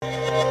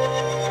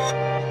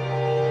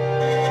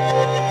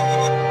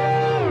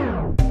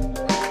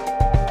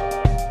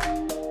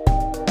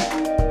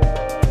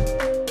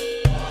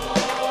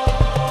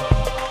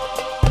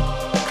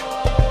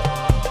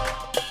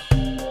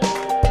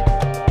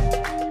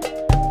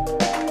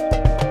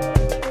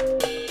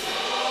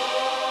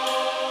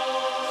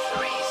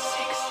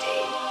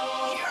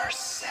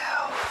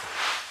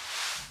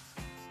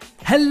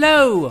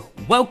Hello!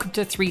 Welcome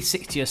to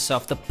 360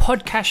 Yourself, the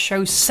podcast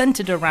show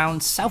centered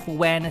around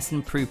self-awareness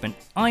and improvement.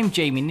 I'm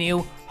Jamie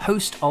Neal,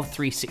 host of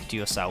 360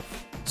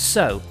 Yourself.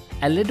 So,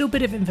 a little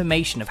bit of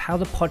information of how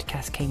the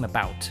podcast came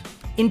about.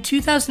 In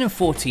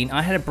 2014,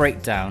 I had a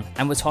breakdown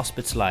and was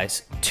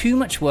hospitalized. Too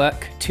much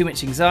work, too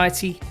much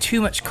anxiety,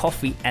 too much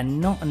coffee, and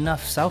not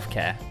enough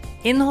self-care.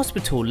 In the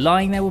hospital,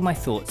 lying there with my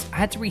thoughts, I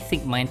had to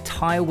rethink my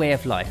entire way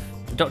of life.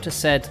 The doctor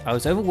said I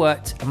was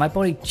overworked and my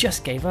body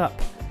just gave up.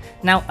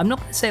 Now, I'm not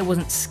going to say it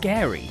wasn't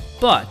scary,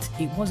 but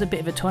it was a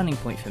bit of a turning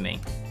point for me.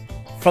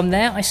 From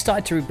there, I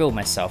started to rebuild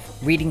myself,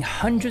 reading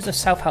hundreds of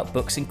self-help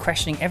books and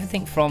questioning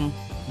everything from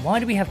why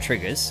do we have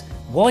triggers,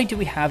 why do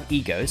we have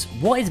egos,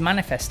 what is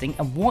manifesting,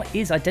 and what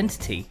is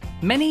identity.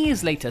 Many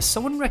years later,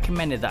 someone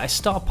recommended that I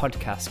start a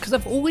podcast because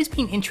I've always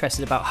been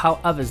interested about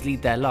how others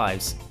lead their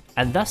lives,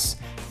 and thus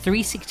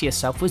 360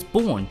 Yourself was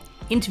born.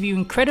 Interview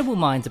incredible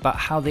minds about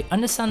how they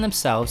understand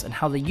themselves and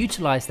how they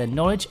utilize their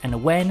knowledge and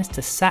awareness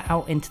to set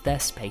out into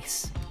their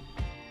space.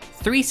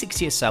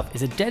 360 Yourself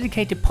is a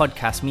dedicated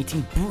podcast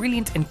meeting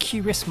brilliant and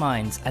curious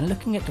minds and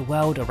looking at the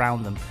world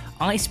around them.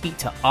 I speak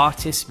to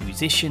artists,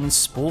 musicians,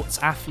 sports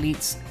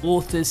athletes,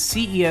 authors,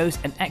 CEOs,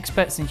 and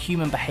experts in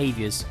human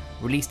behaviors,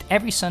 released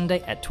every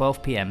Sunday at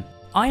 12 p.m.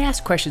 I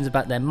ask questions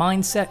about their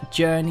mindset,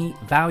 journey,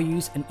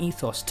 values, and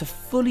ethos to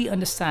fully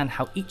understand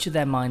how each of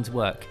their minds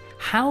work.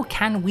 How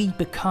can we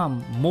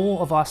become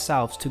more of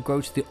ourselves to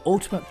grow to the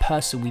ultimate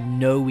person we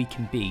know we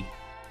can be?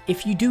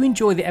 If you do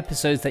enjoy the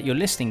episodes that you're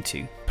listening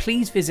to,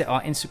 please visit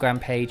our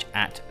Instagram page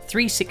at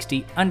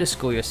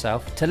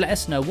 360_yourself to let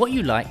us know what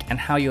you like and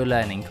how you're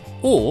learning.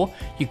 Or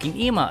you can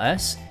email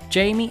us,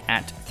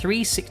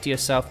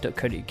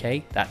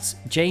 jamie@360yourself.co.uk. That's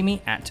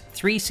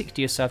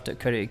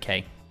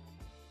jamie@360yourself.co.uk.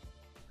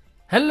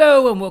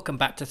 Hello and welcome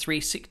back to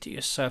 360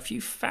 Yourself.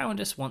 You found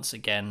us once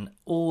again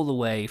all the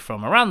way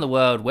from around the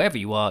world, wherever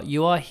you are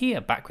here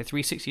back with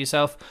 360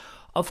 Yourself.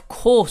 Of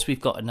course, we've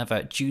got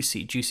another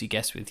juicy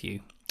guest with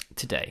you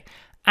today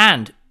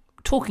and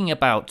talking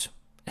about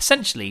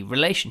essentially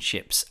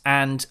relationships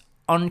and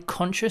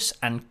unconscious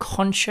and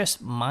conscious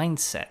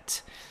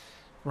mindset.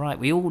 Right,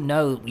 we all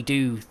know that we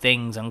do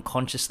things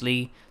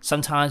unconsciously.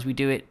 Sometimes we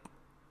do it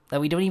that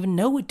we don't even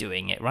know we're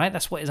doing it, right?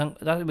 That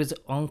was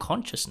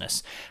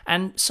unconsciousness.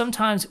 And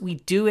sometimes we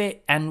do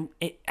it and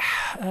it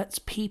hurts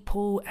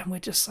people and we're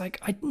just like,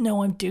 I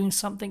know I'm doing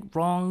something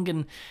wrong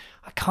and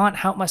I can't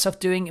help myself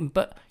doing it.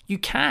 But you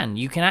can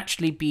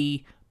actually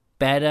be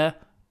better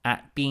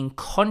at being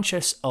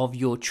conscious of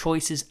your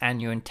choices and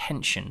your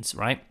intentions,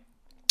 right?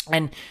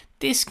 And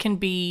this can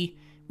be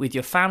with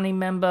your family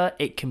member,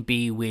 it can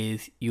be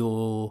with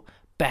your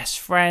best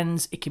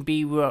friends, it can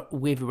be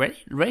with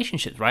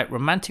relationships, right?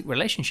 Romantic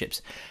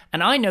relationships.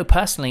 And I know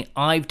personally,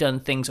 I've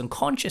done things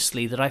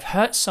unconsciously that I've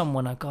hurt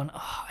someone. I've gone,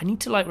 I need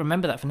to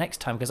remember that for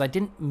next time because I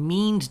didn't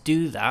mean to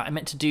do that. I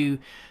meant to do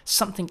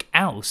something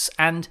else.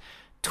 And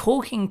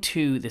talking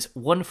to this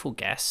wonderful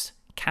guest,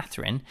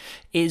 Katherine,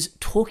 is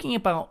talking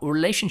about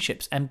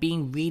relationships and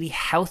being really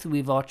healthy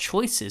with our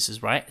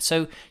choices, right?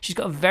 So she's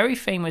got a very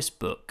famous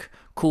book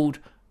called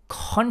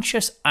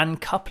Conscious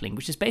Uncoupling,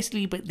 which is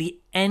basically the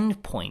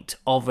end point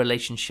of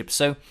relationships.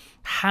 So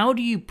how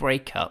do you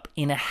break up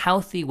in a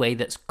healthy way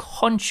that's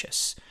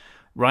conscious,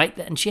 right?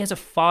 And she has a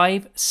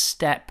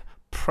 5-step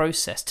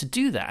process to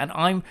do that. And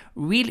I'm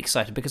really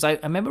excited because I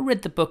remember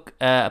read the book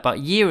about a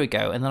year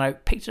ago and then I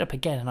picked it up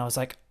again and I was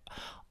like,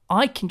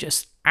 I can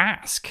just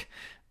ask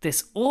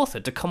this author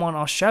to come on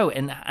our show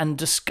and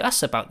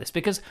discuss about this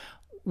because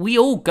we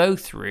all go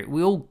through it.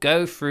 We all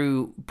go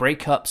through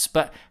breakups,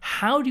 but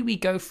how do we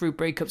go through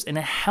breakups in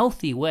a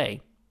healthy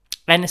way?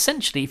 And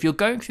essentially, if you're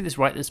going through this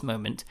right this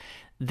moment,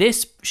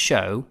 this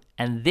show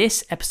and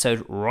this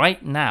episode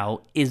right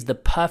now is the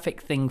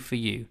perfect thing for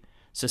you.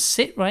 So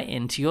sit right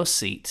into your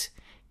seat,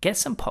 get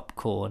some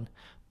popcorn,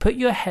 put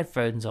your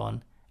headphones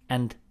on,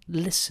 and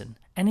listen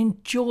and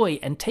enjoy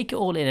and take it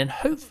all in. And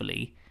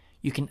hopefully,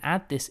 you can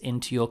add this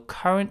into your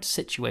current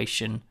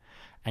situation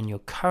and your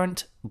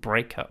current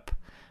breakup.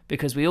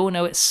 Because we all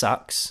know it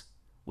sucks.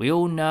 We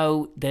all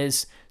know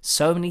there's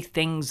so many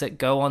things that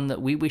go on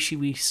that we wish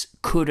we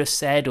could have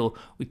said or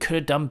we could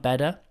have done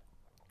better.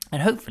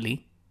 And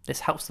hopefully this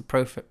helps the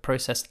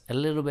process a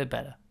little bit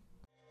better.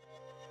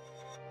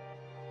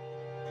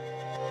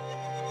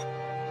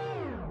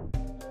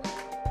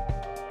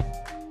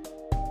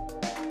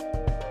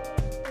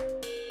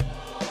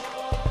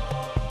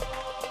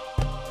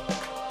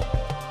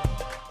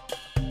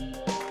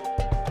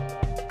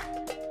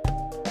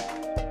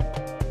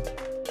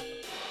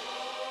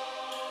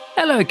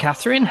 Hello,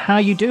 Katherine. How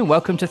are you doing?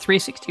 Welcome to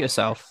 360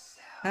 Yourself.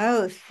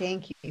 Oh,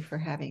 thank you for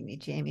having me,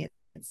 Jamie.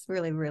 It's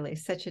really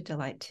such a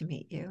delight to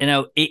meet you. You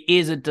know, it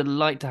is a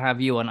delight to have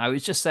you on. I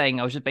was just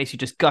basically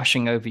just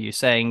gushing over you,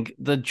 saying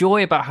the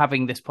joy about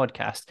having this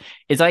podcast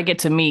is I get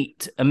to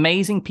meet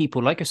amazing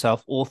people like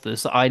yourself,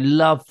 authors that I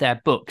love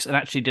their books, and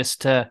actually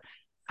just to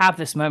have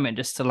this moment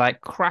just to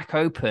crack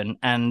open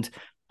and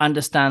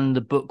understand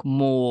the book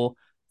more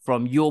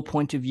from your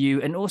point of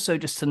view, and also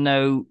just to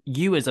know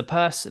you as a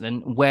person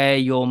and where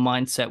your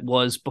mindset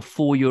was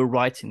before you were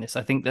writing this.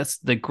 I think that's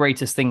the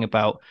greatest thing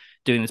about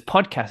doing this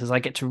podcast is I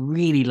get to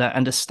really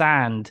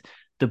understand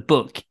the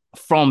book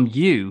from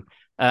you,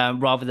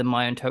 rather than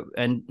my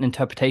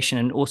interpretation,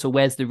 and also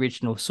where's the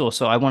original source.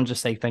 So I want to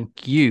just say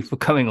thank you for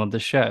coming on the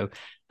show.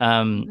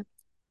 Um,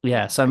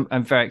 yeah, so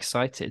I'm very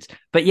excited.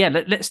 But yeah,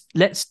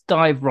 let's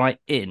dive right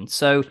in.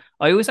 So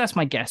I always ask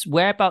my guests,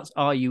 whereabouts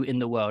are you in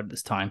the world at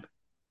this time?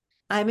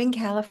 I'm in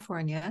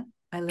California.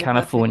 I live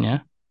up in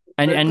California.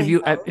 And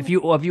Berkeley have Hills.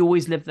 you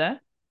always lived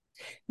there?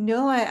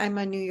 No, I'm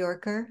a New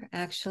Yorker,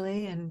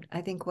 actually. And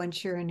I think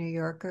once you're a New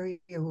Yorker,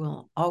 you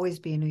will always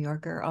be a New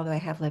Yorker, although I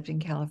have lived in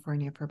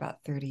California for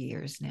about 30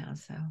 years now.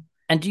 So,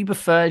 And do you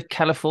prefer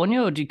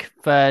California or do you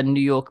prefer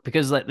New York?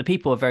 Because like the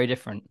people are very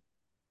different.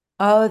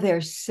 oh,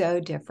 they're so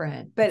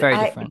different. But Very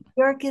New different.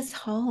 York is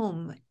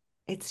home.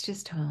 It's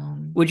just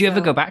home. Would you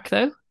ever go So back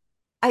though?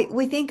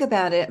 we think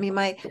about it. I mean,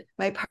 my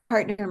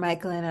partner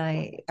Michael and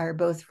I are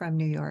both from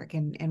New York,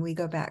 and we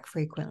go back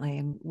frequently,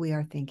 and we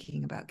are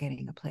thinking about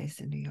getting a place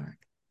in New York.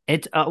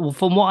 It well,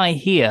 from what I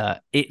hear,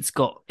 it's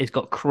got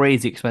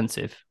crazy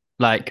expensive,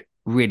 like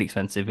really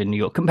expensive in New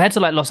York compared to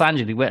like Los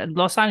Angeles, where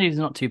Los Angeles is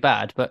not too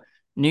bad, but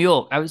New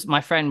York,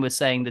 my friend was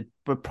saying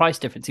the price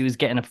difference. He was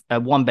getting a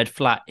one bed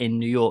flat in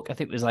New York. I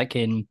think it was like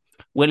in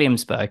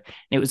Williamsburg.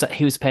 It was like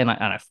he was paying like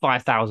I don't know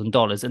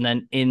 $5,000, and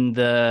then in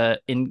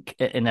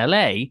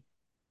LA,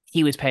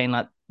 he was paying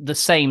like the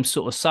same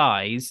sort of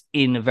size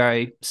in a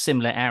very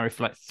similar area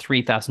for like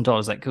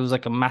 $3,000. Like it was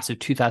like a massive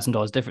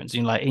 $2,000 difference.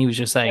 And like he was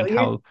just So saying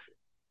how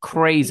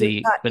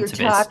crazy you're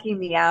expensive it is. talking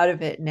me out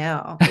of it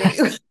now.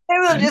 Maybe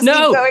we'll just keep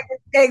No, going and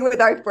staying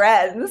with our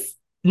friends.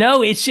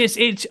 no, it's just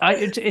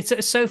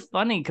it's so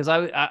funny because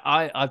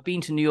I've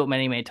been to New York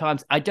many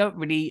times. I don't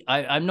really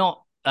I'm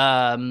not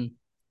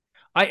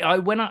I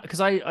went out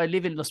because I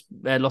live in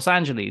Los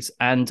Angeles,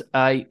 and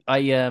I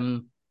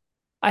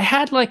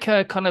had like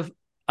a kind of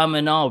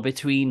and ah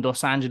between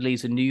Los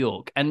Angeles and New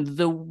York. And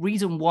the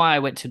reason why I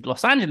went to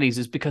Los Angeles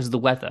is because of the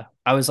weather.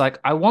 I was like,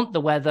 I want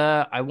the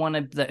weather. I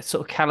wanted that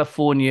sort of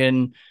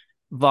Californian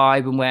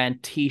vibe and wearing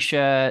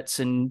t-shirts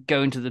and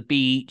going to the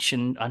beach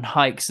and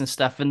hikes and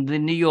stuff. And the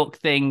New York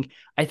thing,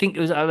 I think it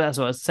was, as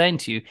I was saying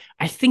to you,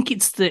 I think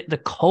it's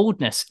the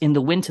coldness in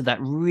the winter that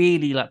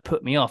really like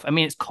put me off. I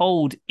mean, it's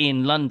cold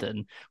in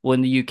London or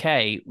in the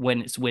UK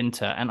when it's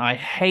winter, and I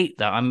hate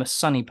that. I'm a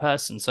sunny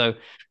person. So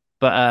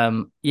but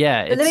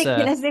yeah, But it's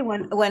can I say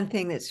one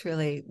thing that's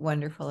really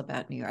wonderful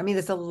about New York? I mean,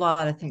 there's a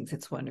lot of things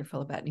that's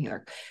wonderful about New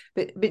York,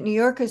 but New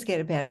Yorkers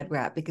get a bad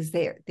rap because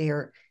they're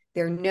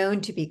known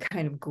to be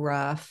kind of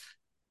gruff,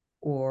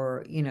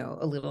 or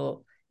a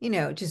little,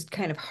 just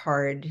kind of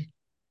hard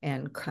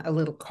and a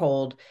little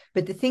cold.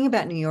 But the thing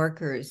about New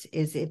Yorkers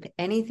is, if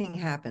anything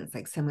happens,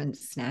 like someone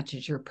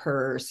snatches your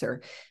purse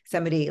or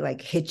somebody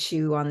like hits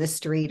you on the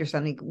street or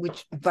something,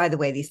 which by the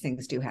way, these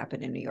things do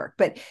happen in New York,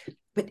 but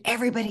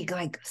everybody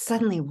like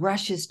suddenly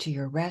rushes to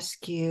your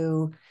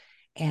rescue,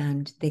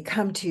 and they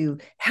come to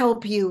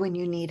help you when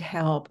you need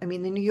help. I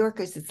mean, the New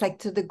Yorkers, it's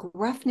like, so the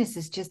gruffness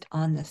is just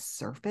on the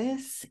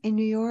surface in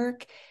New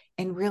York.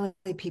 And really,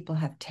 people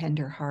have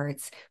tender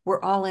hearts.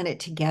 We're all in it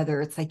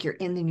together. It's like you're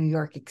in the New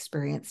York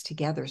experience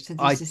together. So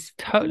there's I this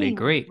totally feeling of,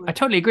 agree. I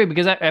totally agree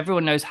because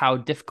everyone knows how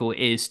difficult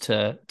it is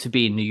to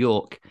be in New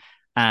York,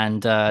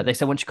 and they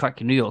say once you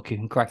crack in New York, you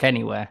can crack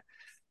anywhere.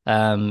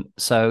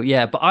 So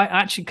yeah, but I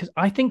actually,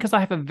 because I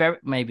have a very,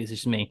 maybe this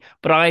is me,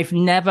 but I've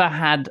never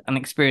had an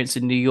experience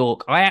in New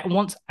York. I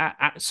once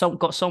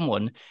got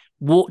someone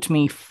walked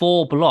me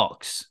 4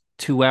 blocks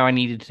to where I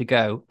needed to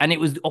go, and it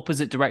was the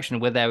opposite direction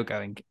of where they were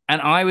going.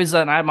 And I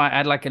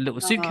had like a little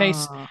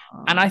suitcase,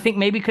 and I think oh,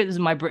 maybe because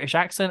of my British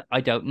accent,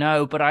 I don't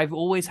know, but I've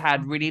always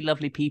had really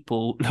lovely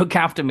people look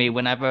after me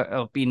whenever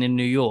I've been in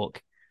New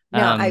York.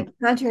 now, Um,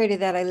 contrary to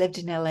that, I lived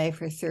in LA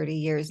for 30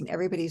 years, and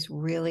everybody's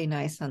really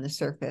nice on the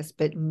surface,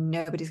 but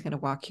nobody's going to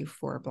walk you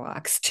 4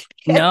 blocks to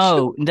get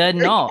you No, they're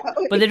where not. you're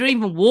But going. they don't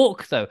even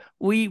walk though.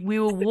 We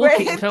were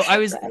walking. Right? So I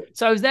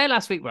was there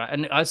last week, right?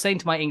 And I was saying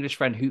to my English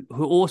friend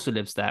who also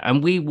lives there,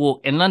 and we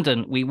walk in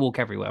London, we walk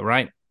everywhere,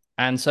 right?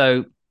 And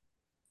so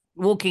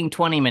walking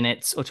 20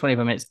 minutes or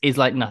 25 minutes is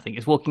like nothing.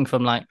 It's walking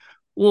from like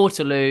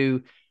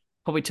Waterloo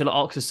probably to the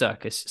Oxford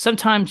Circus.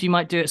 Sometimes you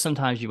might do it,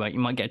 sometimes you won't. You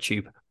might get a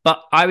tube.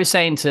 But I was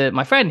saying to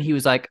my friend, he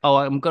was like, "Oh,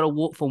 I'm gonna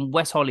walk from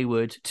West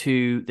Hollywood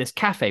to this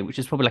cafe, which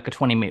is probably like a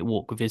 20-minute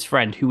walk with his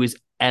friend who was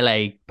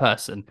LA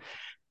person."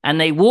 And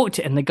they walked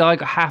it, and the guy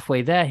got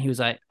halfway there. He was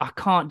like, "I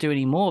can't do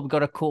any more. We've got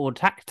to call a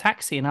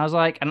taxi." And I was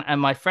like,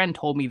 and my friend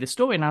told me the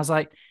story, and I was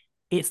like,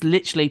 it's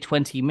literally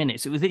 20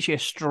 minutes. It was literally a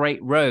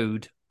straight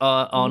road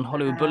on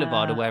Hollywood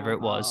Boulevard or wherever it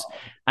was. Wow.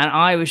 And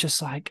I was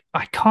just like,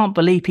 I can't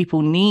believe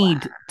people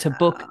need to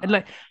book. And Wow.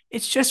 like,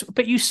 it's just,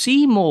 but you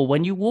see more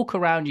when you walk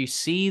around, you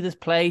see this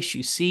place,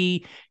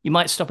 you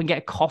might stop and get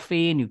a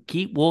coffee and you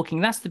keep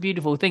walking. That's the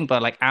beautiful thing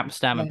about like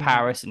Amsterdam and Yeah.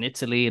 Paris and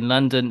Italy and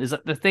London is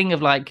that the thing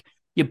of like,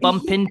 You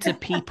bump into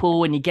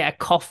people and you get a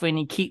coffee and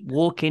you keep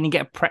walking, you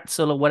get a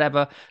pretzel or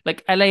whatever.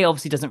 Like LA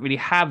obviously doesn't really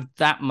have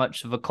that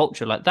much of a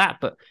culture like that,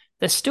 but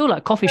there's still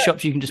like coffee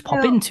shops you can just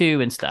pop No,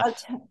 into and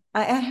stuff.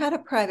 I had a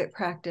private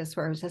practice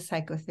where I was a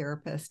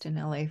psychotherapist in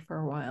LA for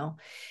a while.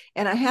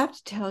 And I have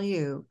to tell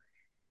you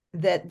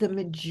that the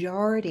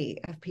majority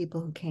of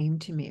people who came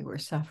to me were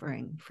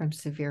suffering from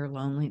severe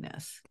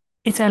loneliness.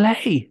 It's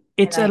LA.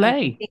 And It's I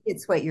LA. think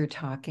it's what you're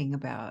talking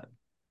about.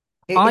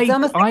 It's I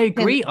almost like I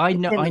agree. I it's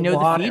know in I the know the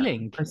water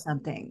feeling. or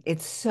something.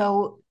 It's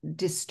so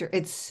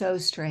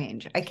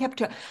strange.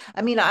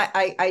 I mean,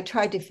 I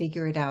tried to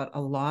figure it out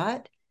a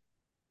lot.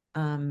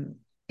 Um,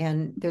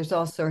 and there's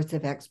all sorts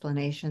of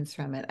explanations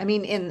from it. I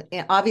mean,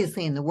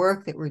 obviously in the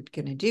work that we're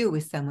going to do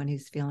with someone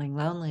who's feeling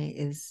lonely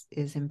is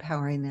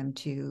empowering them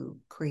to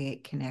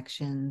create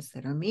connections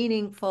that are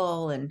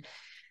meaningful and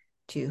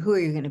to who are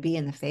you going to be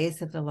in the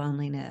face of the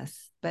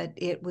loneliness. But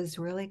it was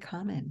really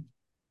common.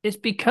 It's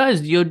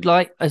because you're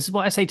like, as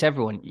what I say to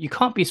everyone, you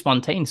can't be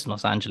spontaneous in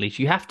Los Angeles.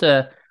 You have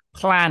to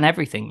plan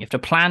everything. You have to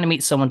plan to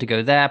meet someone to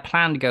go there,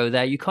 plan to go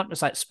there. You can't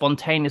just like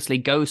spontaneously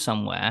go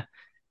somewhere.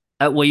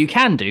 Well, you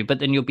can do, but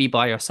then you'll be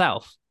by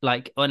yourself.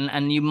 Like,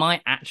 and you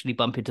might actually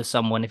bump into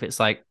someone if it's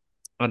like,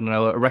 I don't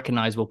know, a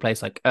recognizable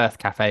place like Earth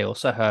Cafe or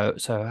Soho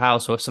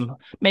House or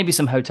maybe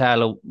some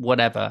hotel or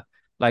whatever,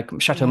 like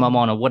Chateau Yeah.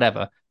 Marmont or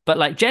whatever. But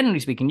like generally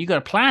speaking, you got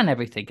to plan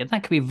everything, and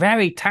that can be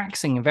very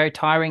taxing and very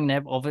tiring.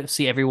 And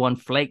obviously, everyone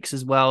flakes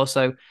as well.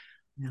 So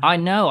Yeah. I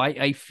know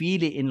I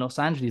feel it in Los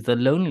Angeles, the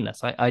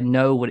loneliness. I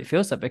know what it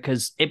feels like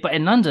because but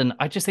in London,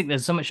 I just think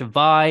there's so much a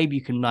vibe.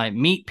 You can like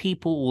meet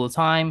people all the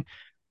time.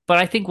 But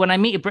I think when I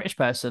meet a British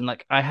person,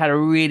 like I had a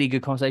really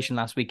good conversation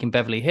last week in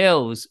Beverly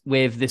Hills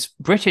with this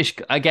British,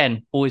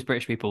 again, always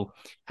British people,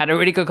 had a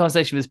really good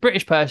conversation with this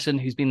British person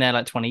who's been there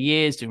like 20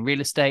 years doing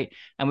real estate.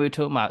 And we were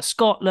talking about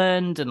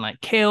Scotland and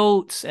like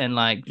kilts and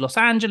like Los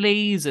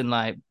Angeles and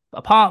like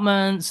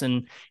apartments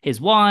and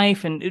his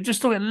wife and just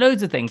talking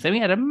loads of things. Then we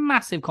had a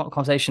massive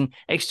conversation,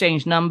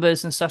 exchanged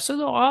numbers and stuff. So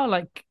there are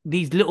like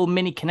these little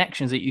mini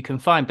connections that you can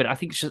find. But I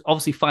think it's just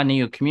obviously finding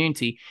your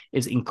community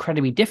is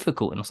incredibly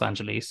difficult in Los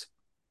Angeles.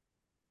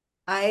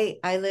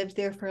 I lived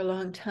there for a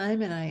long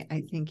time, and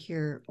I think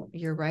you're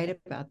right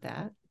about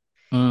that.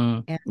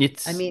 And I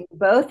It's mean,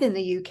 both in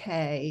the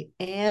UK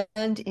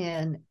and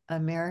in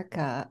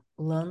America,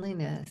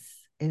 loneliness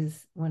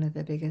is one of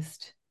the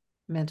biggest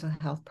mental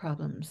health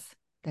problems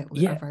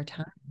yeah, of our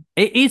time.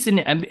 it is, isn't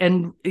it?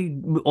 And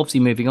obviously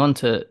moving on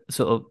to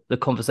sort of the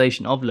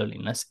conversation of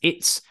loneliness,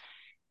 it's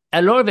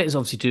a lot of it is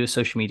obviously to do with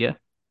social media.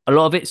 A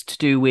lot of it's to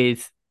do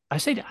with I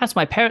say to ask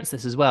my parents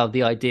this as well,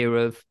 the idea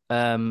of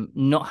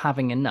not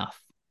having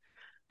enough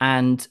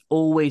and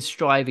always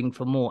striving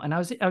for more. And I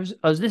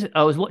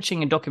was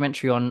watching a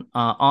documentary on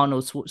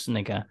Arnold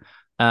Schwarzenegger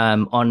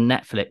on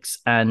Netflix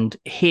and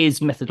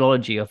his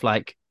methodology of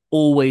like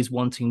always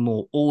wanting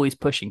more, always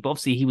pushing. But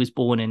obviously he was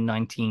born in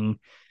 1970s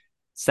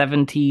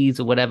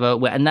or whatever,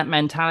 and that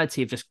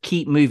mentality of just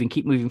keep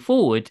moving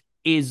forward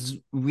is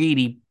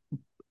really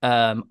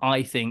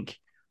I think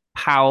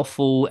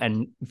powerful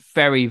and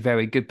very,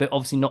 very good. But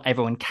obviously, not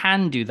everyone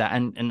can do that.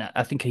 And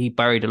I think he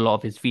buried a lot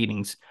of his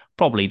feelings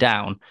probably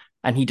down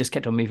and he just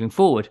kept on moving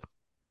forward.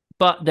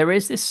 But there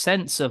is this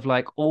sense of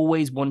like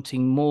always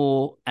wanting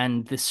more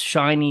and this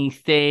shiny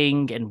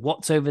thing and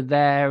what's over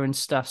there and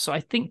stuff. So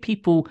I think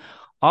people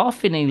are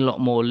feeling a lot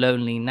more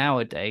lonely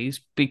nowadays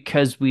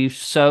because we've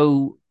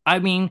so, I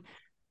mean,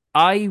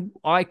 I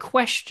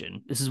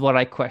question, this is what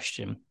I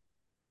question.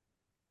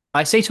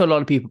 I say to a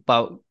lot of people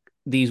about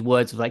these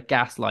words of like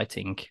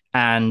gaslighting,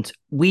 and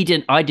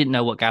I didn't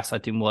know what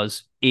gaslighting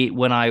was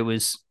when I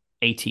was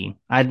 18.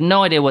 I had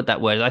no idea what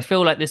that was. I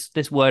feel like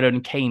this word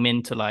only came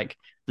into like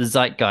the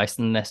zeitgeist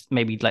in this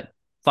maybe like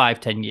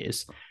 5-10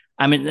 years.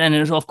 I mean,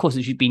 and of course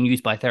it's been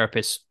used by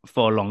therapists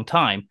for a long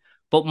time.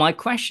 But my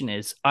question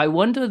is, I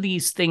wonder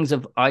these things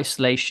of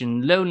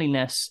isolation,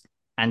 loneliness,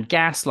 and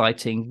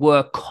gaslighting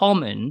were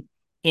common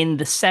in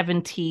the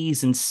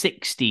 70s and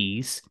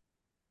 60s,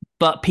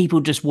 but people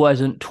just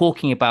wasn't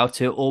talking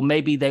about it, or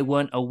maybe they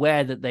weren't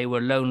aware that they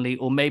were lonely,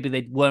 or maybe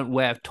they weren't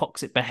aware of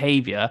toxic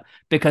behavior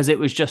because it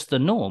was just the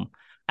norm.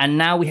 And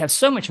now we have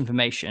so much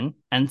information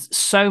and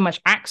so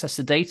much access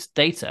to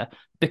data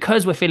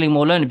because we're feeling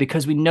more lonely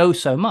because we know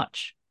so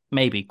much.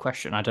 Maybe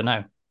question, I don't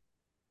know.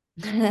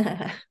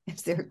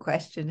 Is there a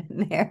question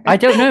in there? I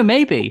don't know.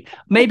 Maybe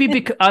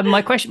because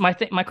my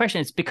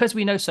question is because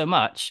we know so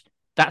much.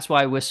 That's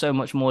why we're so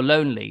much more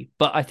lonely.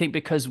 But I think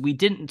because we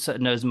didn't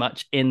know as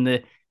much in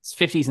the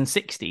 50s and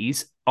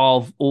 60s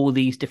of all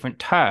these different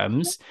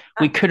terms,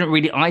 we couldn't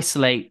really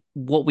isolate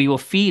what we were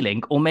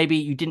feeling, or maybe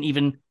you didn't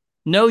even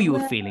know you were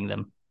Well, feeling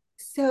them.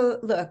 so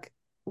look,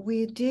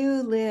 we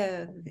do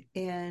live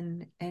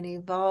in an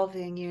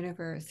evolving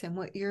universe, and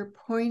what you're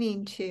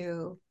pointing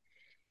to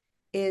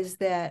is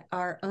that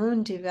our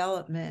own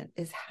development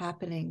is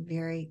happening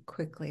very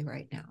quickly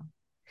right now.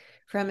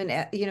 From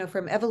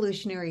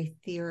evolutionary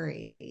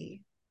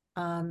theory,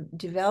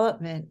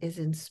 development is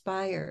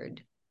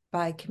inspired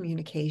by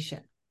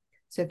communication.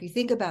 So if you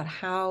think about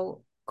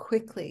how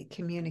quickly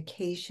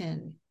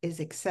communication is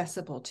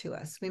accessible to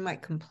us. We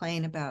might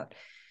complain about,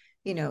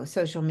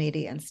 social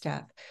media and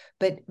stuff,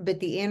 but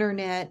the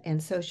internet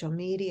and social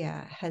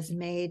media has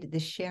made the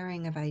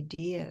sharing of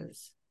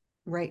ideas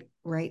right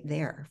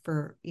there.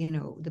 For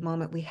the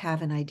moment we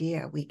have an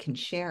idea, we can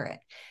share it,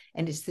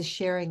 and it's the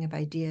sharing of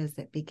ideas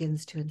that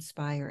begins to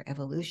inspire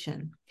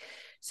evolution.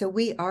 So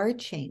we are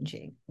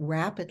changing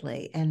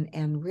rapidly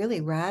and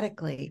really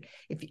radically.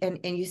 And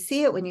you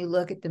see it when you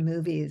look at the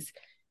movies.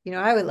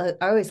 I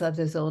always love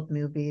those old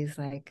movies,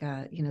 like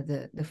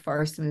the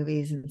farce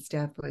movies and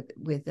stuff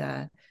with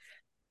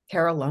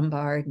Carol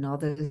Lombard and all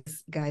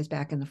those guys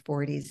back in the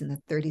 40s and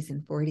the 30s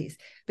and 40s.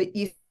 But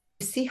you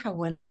see how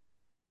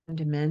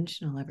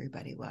one-dimensional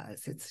everybody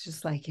was. It's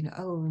just like,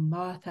 oh,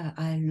 Martha,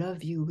 I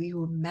love you. Will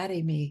you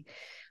marry me?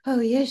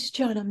 Oh, yes,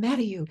 John, I'll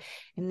marry you.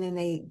 And then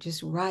they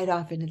just ride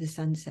off into the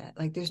sunset.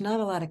 Like, there's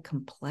not a lot of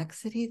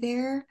complexity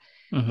there,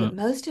 but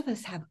most of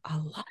us have a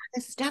lot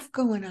of stuff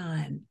going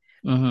on,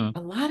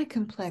 a lot of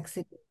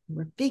complexity.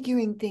 We're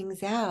figuring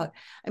things out.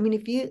 I mean,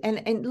 if you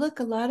and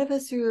look, a lot of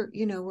us are,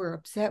 we're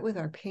upset with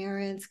our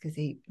parents because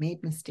they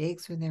made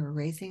mistakes when they were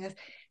raising us.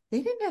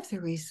 They didn't have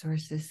the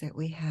resources that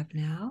we have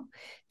now.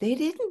 They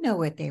didn't know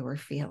what they were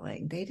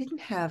feeling. They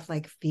didn't have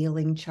like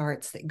feeling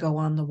charts that go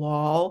on the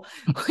wall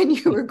when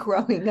you were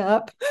growing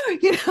up.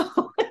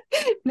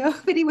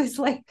 Nobody was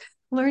like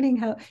learning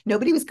how,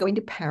 nobody was going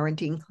to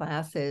parenting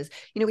classes.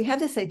 We have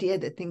this idea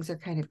that things are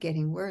kind of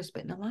getting worse,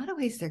 but in a lot of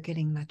ways, they're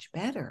getting much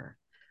better.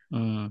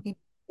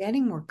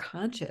 Getting more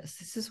conscious.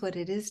 This is what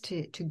it is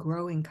to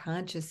grow in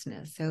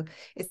consciousness. So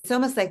it's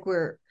almost like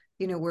we're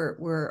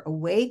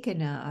awake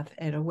enough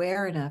and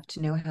aware enough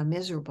to know how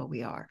miserable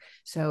we are.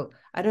 So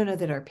I don't know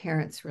that our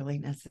parents really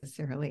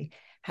necessarily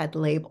had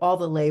all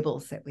the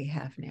labels that we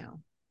have now.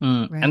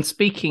 Right. And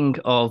speaking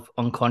of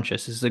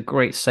unconscious, this is a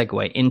great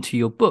segue into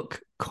your book,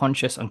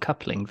 Conscious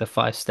Uncoupling, the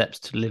 5 Steps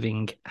to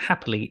Living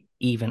Happily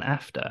Even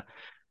After.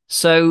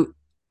 So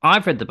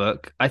I've read the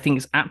book. I think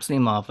it's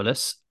absolutely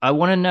marvelous. I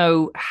want to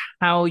know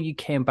how you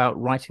came about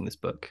writing this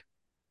book.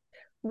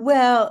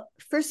 Well,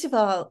 first of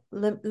all,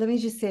 let me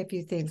just say a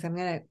few things. I'm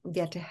going to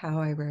get to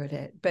how I wrote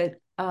it. But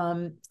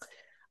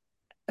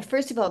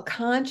first of all,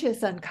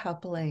 conscious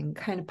uncoupling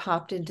kind of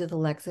popped into the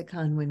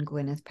lexicon when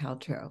Gwyneth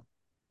Paltrow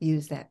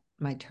used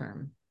my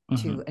term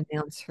to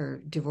announce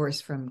her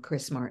divorce from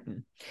Chris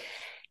Martin.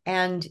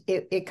 And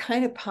it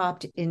kind of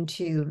popped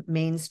into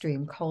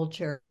mainstream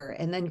culture.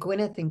 And then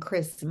Gwyneth and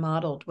Chris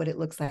modeled what it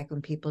looks like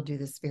when people do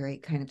this very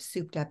kind of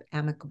souped up,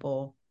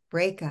 amicable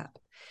breakup.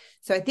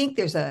 So I think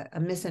there's a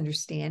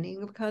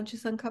misunderstanding of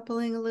conscious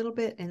uncoupling a little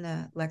bit in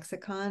the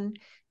lexicon,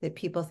 that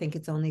people think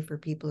it's only for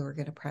people who are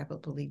going to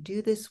probably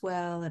do this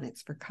well, and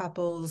it's for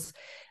couples.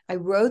 I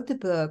wrote the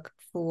book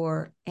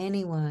for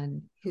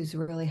anyone who's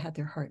really had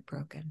their heart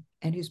broken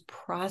and who's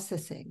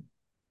processing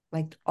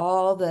like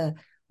all the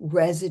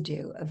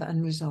residue of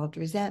unresolved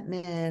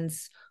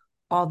resentments,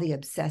 all the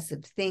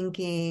obsessive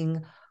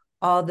thinking,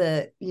 all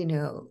the,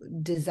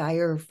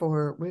 desire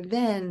for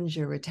revenge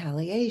or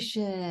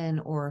retaliation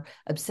or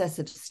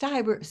obsessive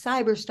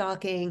cyber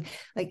stalking.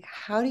 Like,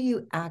 how do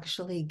you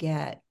actually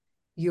get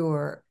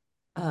your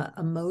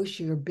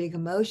your big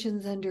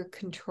emotions under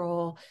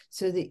control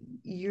so that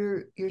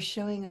you're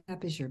showing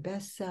up as your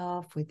best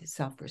self with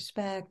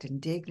self-respect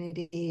and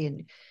dignity,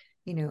 and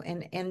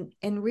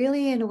and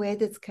really in a way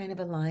that's kind of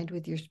aligned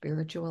with your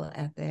spiritual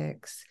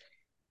ethics,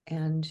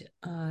 and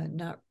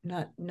not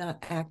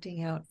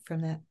acting out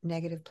from that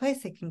negative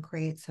place that can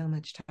create so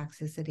much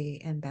toxicity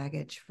and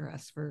baggage for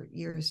us for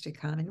years to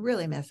come and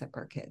really mess up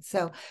our kids.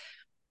 So,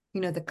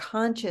 the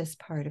conscious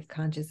part of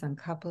conscious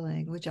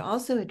uncoupling, which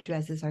also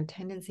addresses our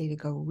tendency to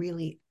go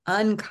really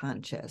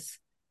unconscious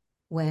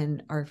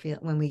when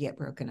we get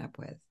broken up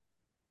with,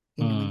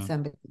 when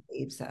somebody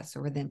leaves us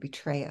or then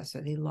betray us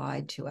or they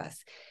lied to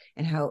us,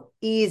 and how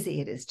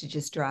easy it is to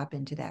just drop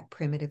into that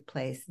primitive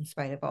place in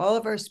spite of all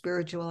of our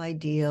spiritual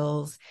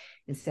ideals,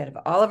 instead of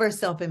all of our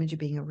self-image of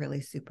being a really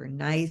super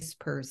nice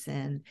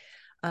person.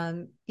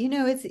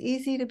 It's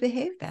easy to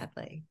behave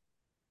badly.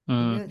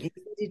 It's easy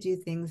to do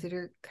things that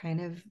are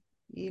kind of,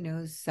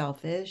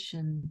 selfish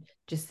and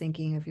just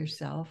thinking of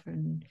yourself,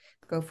 and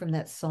go from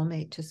that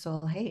soulmate to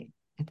soul hate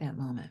at that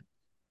moment.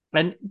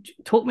 And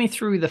talk me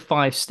through the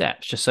 5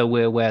 steps, just so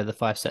we're aware of the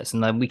 5 steps,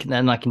 and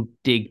then I can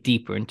dig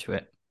deeper into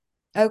it.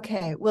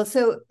 Okay. Well,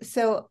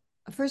 so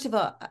first of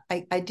all,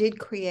 I did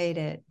create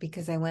it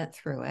because I went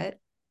through it.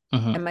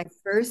 And my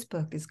first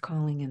book is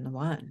Calling in the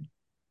One.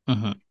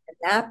 And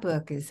that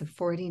book is a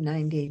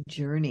 49-day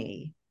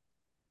journey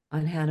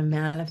on how to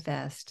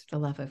manifest the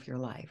love of your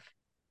life,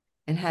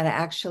 and how to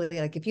actually,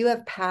 like, if you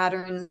have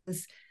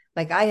patterns,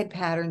 like I had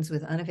patterns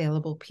with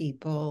unavailable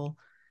people.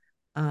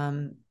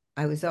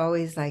 I was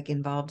always like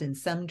involved in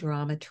some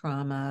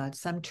trauma,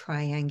 some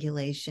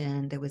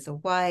triangulation. There was a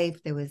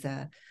wife, there was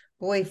a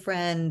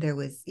boyfriend, there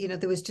was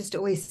just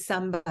always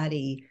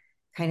somebody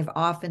kind of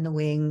off in the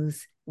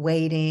wings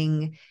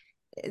waiting.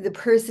 the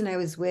person I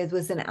was with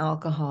was an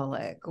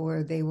alcoholic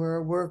or they were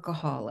a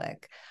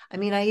workaholic. I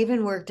mean, I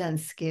even worked on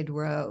Skid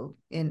Row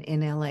in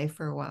LA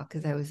for a while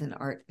because I was an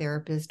art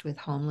therapist with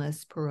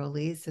homeless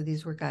parolees. So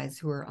these were guys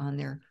who were on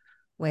their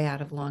way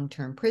out of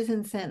long-term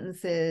prison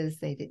sentences.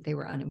 They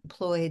were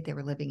unemployed. They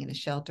were living in a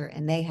shelter,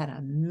 and they had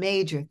a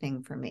major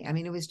thing for me. I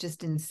mean, it was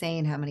just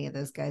insane how many of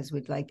those guys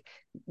would like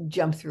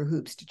jump through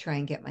hoops to try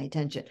and get my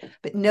attention,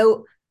 but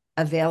no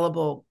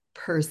available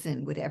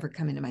person would ever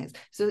come into my house.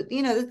 So,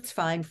 it's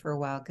fine for a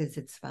while because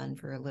it's fun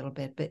for a little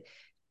bit, but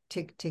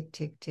tick, tick,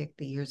 tick, tick,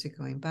 the years are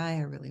going by. I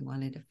really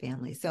wanted a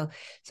family. So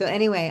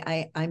anyway,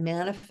 I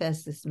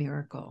manifest this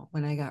miracle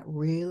when I got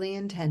really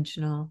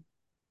intentional.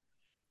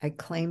 I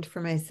claimed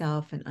for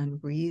myself an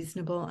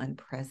unreasonable,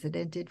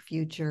 unprecedented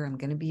future. I'm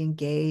going to be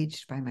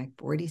engaged by my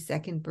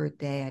 42nd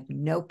birthday. I had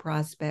no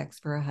prospects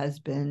for a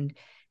husband,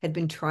 had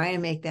been trying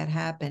to make that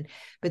happen.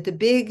 But the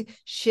big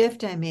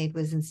shift I made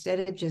was,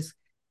 instead of just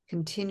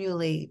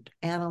continually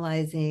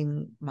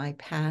analyzing my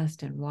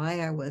past and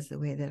why I was the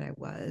way that I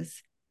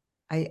was,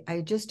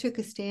 I just took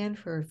a stand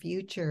for a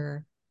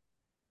future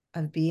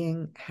of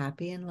being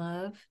happy in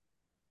love,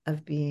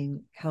 of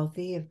being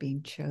healthy, of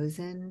being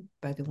chosen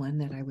by the one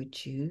that I would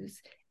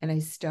choose. And I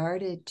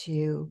started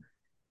to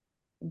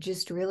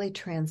just really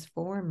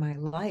transform my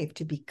life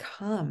to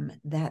become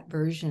that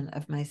version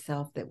of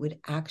myself that would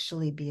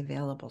actually be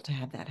available to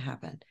have that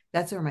happen.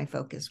 That's where my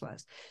focus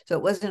was. So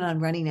it wasn't on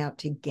running out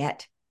to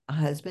get a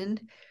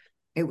husband.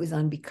 It was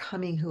on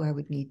becoming who I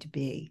would need to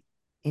be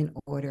in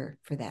order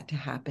for that to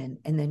happen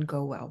and then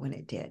go well when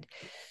it did.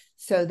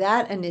 So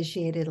that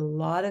initiated a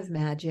lot of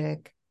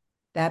magic.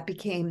 That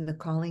became the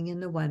Calling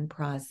in the One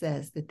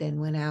process that then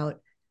went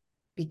out,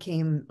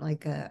 became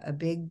like a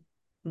big,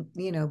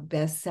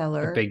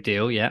 bestseller. A big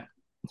deal, yeah.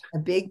 A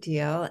big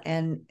deal.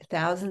 And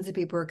thousands of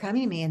people were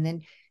coming to me.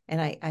 And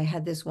I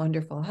had this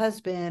wonderful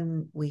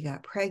husband. We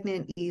got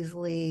pregnant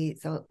easily.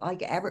 So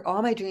like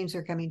all my dreams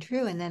were coming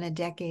true. And then a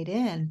decade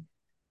in,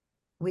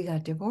 we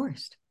got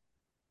divorced.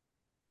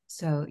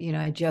 So,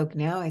 I joke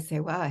now, I say,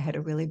 wow, I had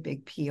a really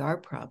big PR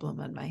problem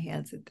on my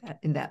hands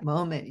in that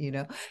moment,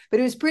 but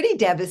it was pretty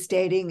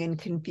devastating and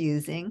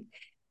confusing.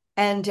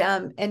 And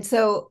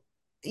so,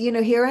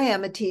 here I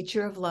am, a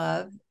teacher of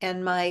love,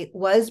 and my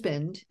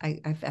husband,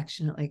 I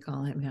affectionately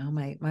call him now,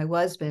 my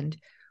husband,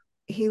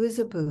 he was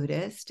a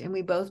Buddhist, and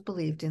we both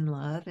believed in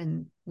love,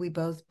 and we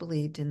both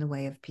believed in the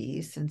way of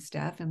peace and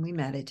stuff. And we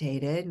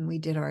meditated and we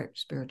did our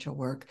spiritual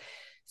work.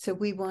 So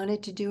we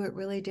wanted to do it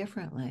really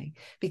differently,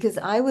 because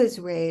I was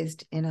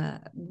raised in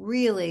a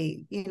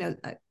really,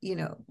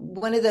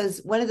 one of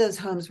those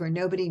homes where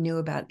nobody knew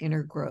about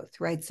inner growth,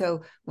 right?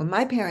 So when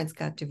my parents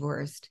got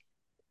divorced,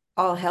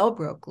 all hell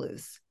broke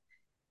loose,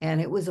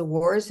 and it was a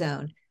war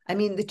zone. I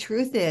mean, the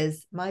truth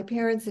is, my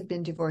parents have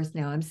been divorced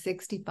now. I'm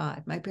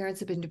 65. My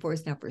parents have been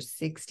divorced now for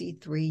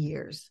 63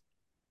 years.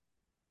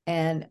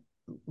 And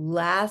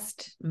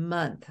last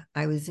month,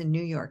 I was in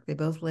New York. They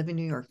both live in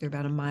New York. They're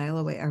about a mile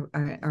away or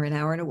an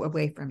hour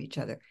away from each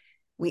other.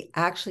 We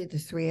actually, the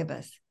three of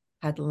us,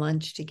 had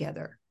lunch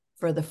together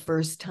for the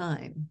first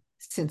time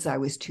since I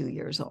was 2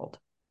 years old.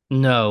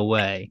 No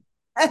way.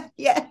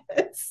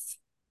 Yes.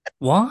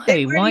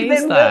 Why? Why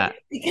is that?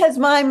 Because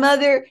my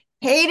mother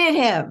hated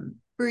him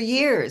for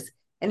years.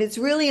 And it's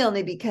really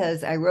only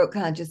because I wrote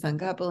Conscious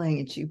Uncoupling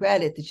and she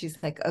read it that she's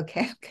like,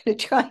 okay, I'm going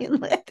to try and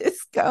let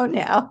this go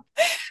now.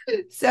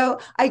 So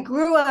I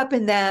grew up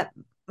in that.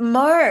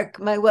 Mark,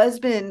 my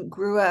husband,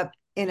 grew up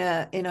in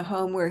a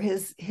home where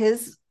his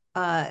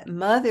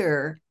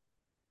mother,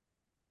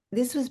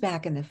 this was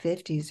back in the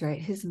 50s,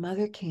 right? His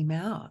mother came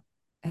out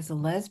as a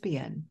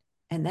lesbian,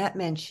 and that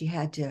meant she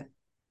had to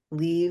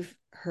leave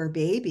her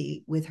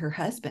baby with her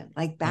husband.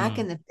 Like back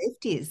in the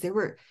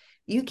 50s,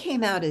 you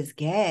came out as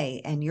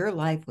gay and your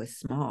life was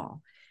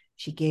small.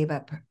 She gave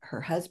up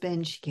her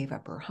husband, she gave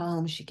up her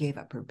home, she gave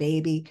up her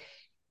baby.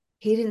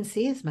 He didn't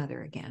see his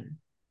mother again,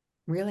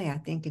 really, I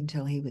think,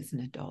 until he was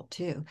an adult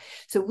too.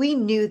 So we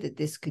knew that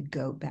this could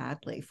go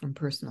badly from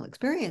personal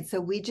experience.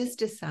 So we just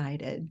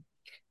decided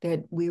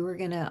that we were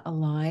going to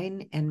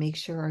align and make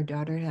sure our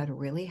daughter had a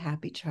really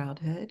happy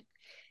childhood,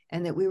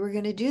 and that we were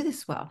going to do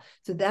this well.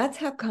 So that's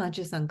how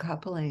Conscious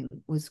Uncoupling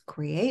was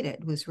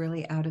created, was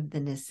really out of the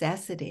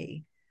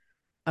necessity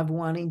of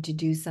wanting to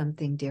do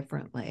something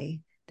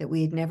differently that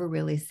we had never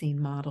really seen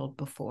modeled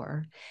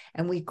before.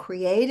 And we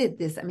created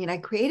this. I mean, I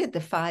created the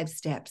 5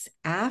 steps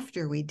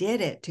after we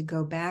did it to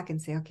go back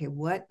and say, okay,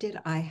 what did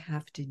I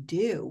have to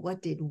do?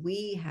 What did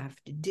we have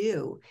to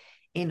do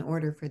in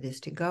order for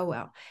this to go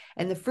well?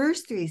 And the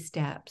first 3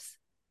 steps,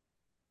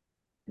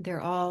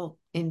 they're all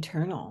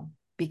internal,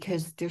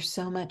 because there's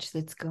so much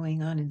that's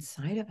going on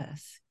inside of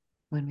us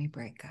when we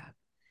break up.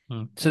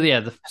 So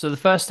yeah, the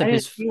first step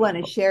is, if you want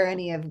to share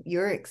any of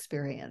your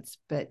experience,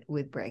 but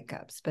with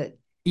breakups, but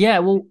yeah,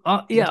 well,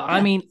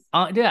 I mean,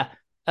 yeah.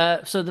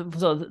 So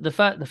the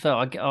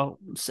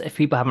first, if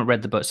people haven't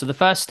read the book, so the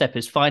first step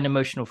is find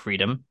emotional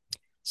freedom.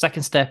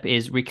 Second step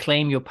is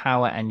reclaim your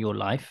power and your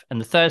life,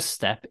 and the third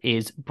step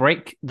is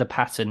break the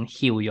pattern,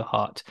 heal your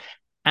heart.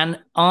 And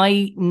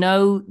I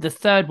know the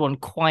third one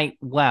quite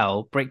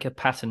well, break your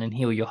pattern and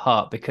heal your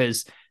heart,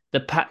 because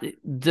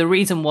the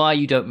reason why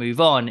you don't move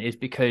on is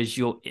because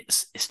you're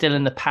still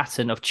in the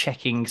pattern of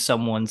checking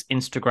someone's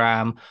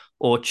Instagram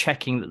or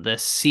checking that they're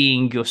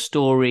seeing your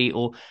story.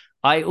 Or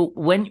I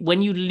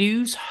when you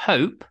lose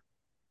hope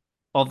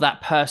of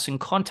that person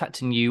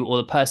contacting you, or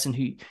the person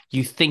who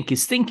you think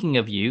is thinking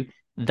of you,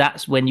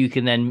 that's when you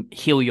can then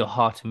heal your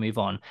heart and move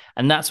on.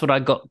 And that's what I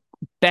got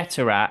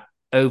better at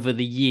over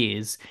the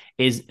years,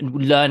 is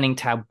learning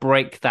to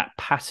break that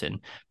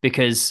pattern,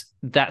 because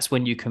that's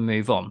when you can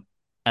move on.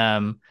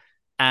 Um,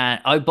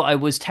 but I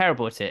was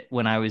terrible at it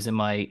when I was in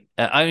my.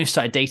 I only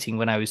started dating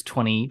when I was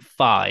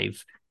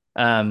 25.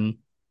 Um,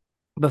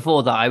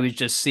 Before that, I was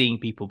just seeing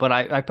people, but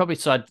I probably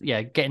started,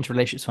 yeah, get into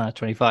relationships when I was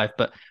 25.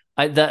 But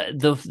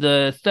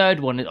the third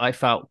one I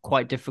felt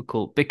quite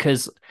difficult,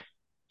 because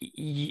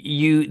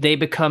they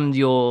become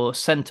your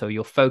center,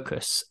 your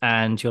focus,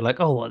 and you're like,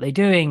 oh, what are they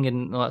doing,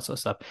 and all that sort of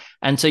stuff.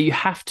 And so you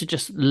have to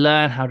just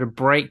learn how to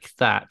break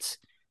that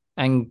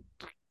and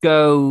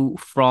go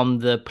from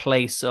the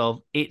place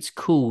of it's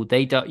cool.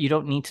 You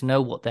don't need to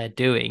know what they're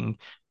doing.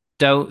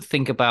 Don't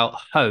think about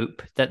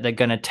hope that they're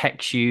going to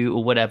text you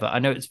or whatever. I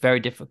know it's very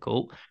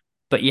difficult,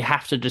 but you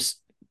have to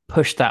just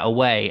push that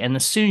away. And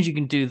as soon as you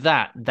can do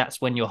that, that's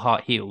when your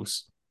heart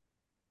heals.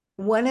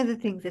 One of the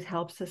things that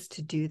helps us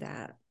to do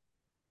that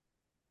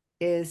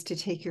is to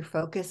take your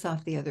focus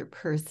off the other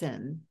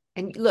person.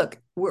 And look,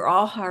 we're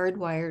all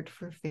hardwired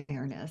for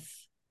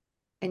fairness.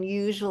 And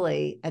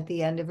usually at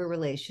the end of a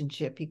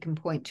relationship, you can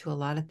point to a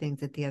lot of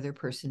things that the other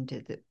person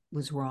did that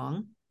was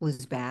wrong,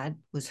 was bad,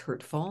 was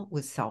hurtful,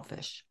 was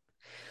selfish.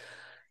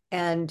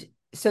 And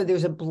so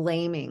there's a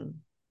blaming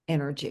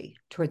energy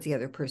towards the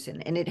other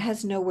person, and it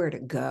has nowhere to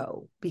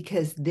go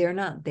because they're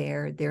not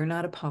there. They're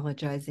not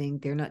apologizing.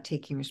 They're not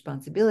taking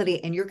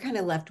responsibility. And you're kind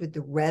of left with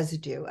the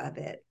residue of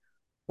it,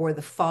 or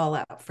the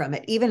fallout from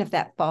it, even if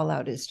that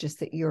fallout is just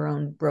that your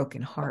own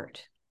broken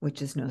heart,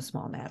 which is no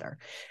small matter.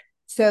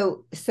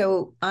 So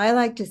I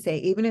like to say,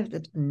 even if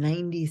it's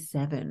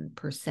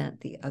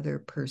 97% the other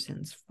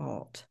person's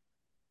fault,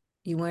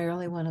 you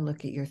really want to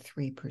look at your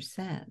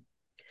 3%,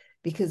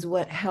 because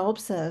what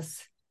helps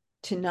us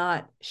to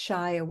not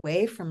shy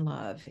away from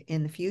love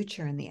in the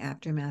future, in the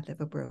aftermath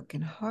of a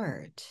broken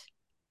heart,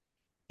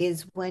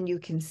 is when you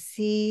can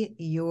see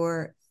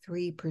your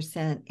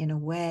 3% in a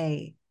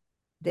way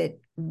that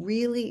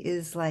really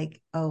is like,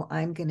 oh,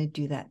 I'm going to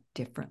do that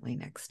differently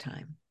next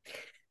time.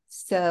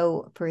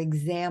 So, for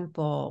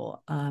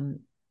example,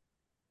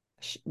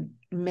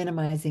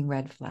 minimizing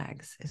red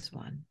flags is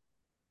one,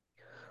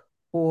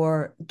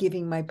 or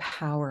giving my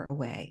power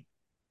away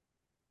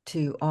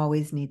to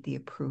always need the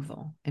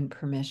approval and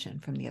permission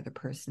from the other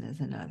person is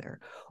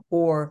another,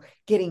 or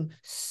getting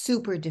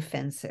super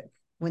defensive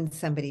when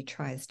somebody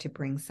tries to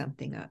bring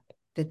something up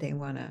that they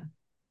want to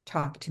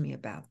talk to me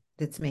about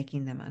that's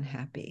making them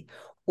unhappy,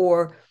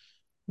 or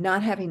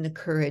not having the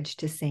courage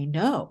to say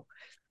no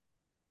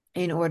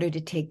in order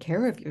to take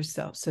care of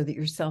yourself, so that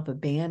you're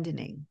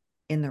self-abandoning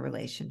in the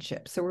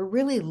relationship. So we're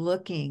really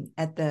looking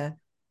at the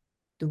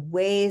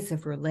ways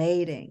of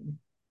relating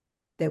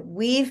that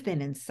we've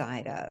been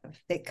inside of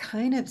that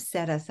kind of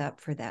set us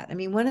up for that. I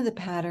mean, one of the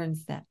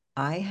patterns that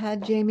I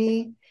had,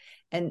 Jamie,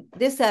 and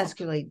this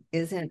actually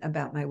isn't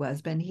about my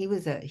husband. He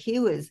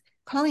was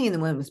Calling in the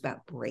Wind was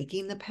about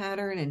breaking the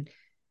pattern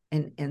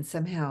and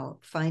somehow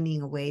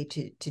finding a way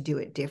to do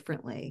it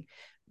differently.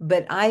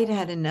 But I'd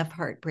had enough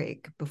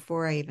heartbreak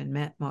before I even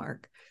met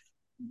Mark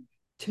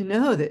to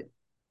know that,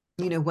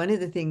 one of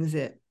the things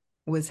that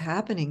was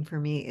happening for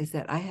me is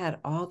that I had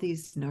all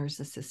these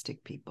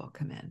narcissistic people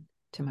come in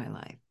to my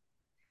life.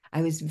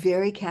 I was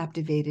very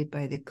captivated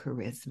by the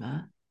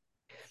charisma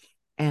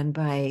and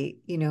by,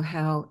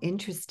 how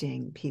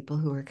interesting people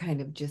who are kind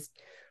of just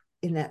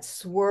in that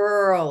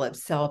swirl of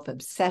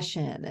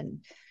self-obsession.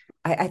 And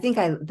I think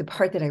the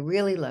part that I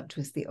really loved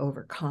was the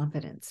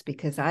overconfidence,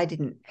 because I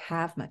didn't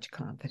have much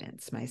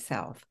confidence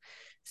myself.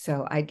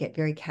 So I'd get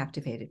very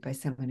captivated by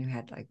someone who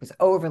was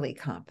overly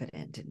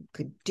confident and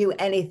could do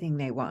anything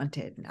they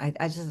wanted. And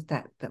I just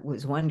thought that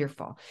was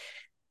wonderful.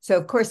 So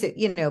of course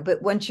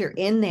but once you're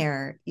in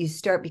there, you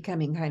start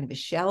becoming kind of a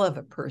shell of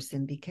a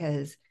person,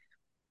 because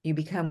you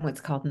become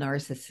what's called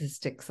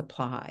narcissistic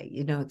supply.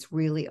 It's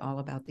really all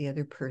about the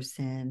other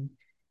person.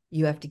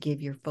 You have to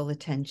give your full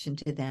attention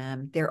to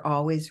them. They're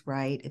always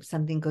right. If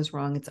something goes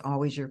wrong, it's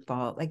always your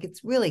fault. It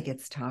really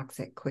gets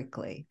toxic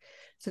quickly.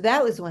 So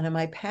that was one of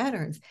my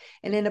patterns.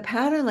 And in a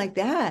pattern like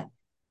that,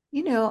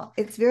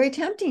 it's very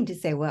tempting to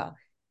say, well,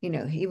 he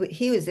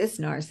was this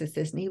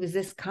narcissist and he was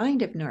this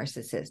kind of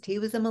narcissist. He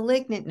was a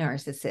malignant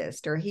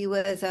narcissist, or he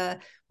was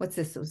what's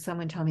this?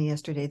 Someone told me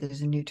yesterday,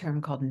 there's a new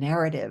term called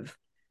narrative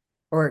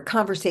or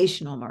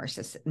conversational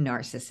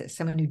narcissist,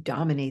 someone who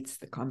dominates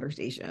the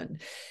conversation.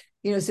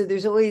 So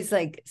there's always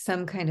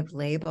some kind of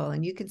label,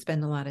 and you can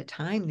spend a lot of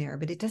time there,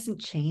 but it doesn't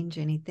change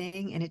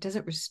anything, and it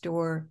doesn't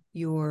restore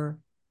your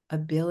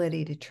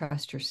ability to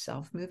trust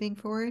yourself moving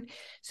forward.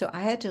 So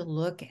I had to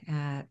look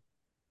at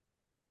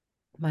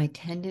my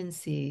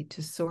tendency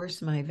to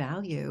source my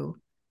value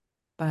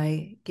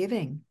by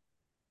giving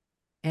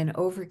and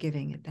over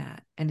giving at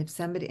that. And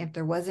if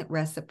there wasn't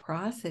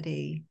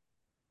reciprocity,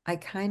 I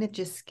kind of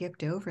just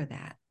skipped over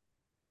that.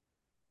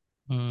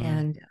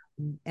 Mm.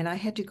 And I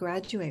had to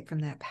graduate from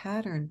that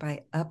pattern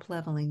by up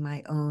leveling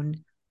my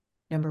own,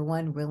 number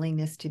one,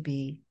 willingness to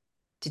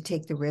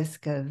take the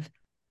risk of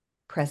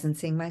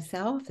presencing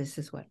myself. This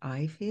is what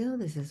I feel.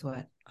 This is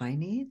what I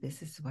need.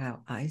 This is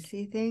how I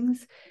see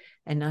things,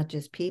 and not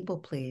just people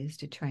please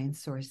to try and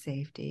source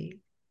safety.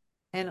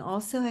 And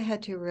also, I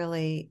had to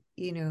really,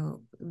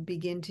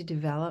 begin to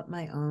develop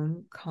my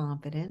own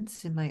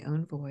confidence in my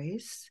own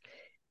voice.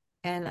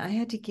 And I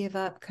had to give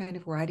up kind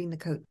of riding the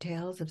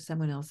coattails of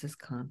someone else's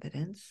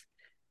confidence.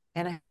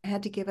 And I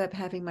had to give up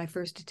having my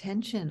first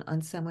attention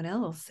on someone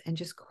else and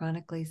just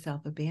chronically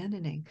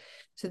self-abandoning.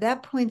 So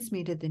that points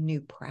me to the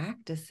new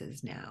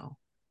practices now,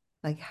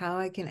 like how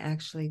I can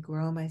actually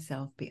grow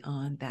myself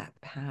beyond that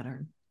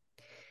pattern.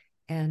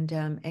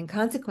 And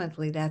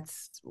consequently,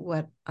 that's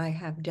what I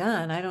have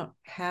done. I don't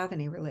have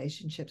any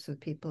relationships with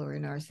people who are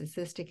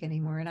narcissistic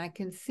anymore, and I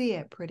can see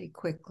it pretty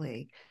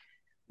quickly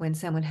when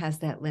someone has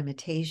that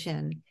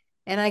limitation.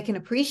 And I can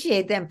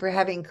appreciate them for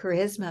having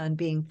charisma and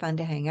being fun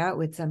to hang out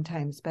with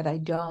sometimes, but I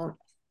don't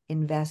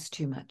invest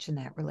too much in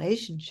that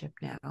relationship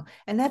now.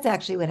 And that's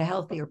actually what a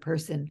healthier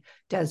person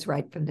does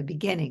right from the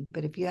beginning.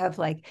 But if you have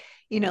like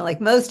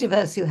most of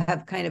us who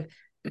have kind of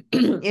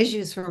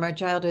issues from our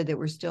childhood that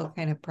we're still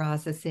kind of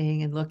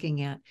processing and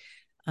looking at,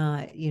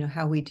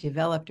 how we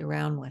developed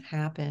around what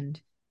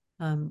happened,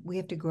 we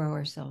have to grow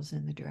ourselves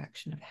in the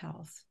direction of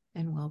health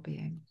and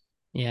well-being.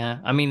 Yeah,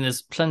 I mean,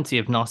 there's plenty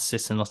of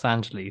narcissists in Los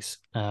Angeles.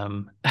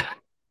 Well,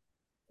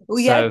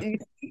 yeah, So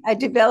I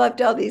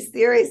developed all these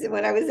theories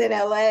when I was in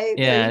LA. There you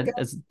yeah, go.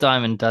 it's a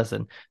dime a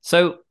dozen.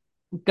 So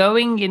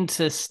going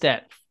into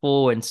step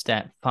 4 and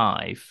step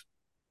 5,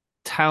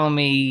 tell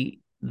me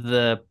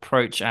the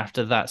approach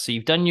after that. So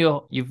you've done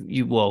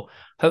well,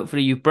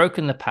 hopefully you've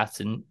broken the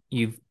pattern,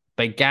 you've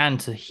began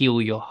to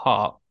heal your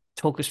heart.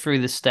 Talk us through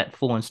the step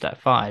 4 and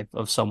step 5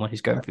 of someone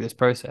who's going through this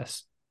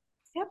process.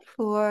 Step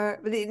four.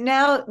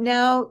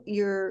 Now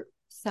you're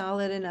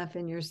solid enough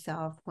in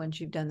yourself once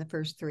you've done the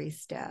first three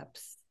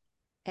steps.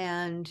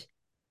 And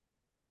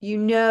you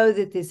know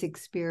that this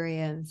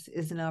experience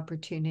is an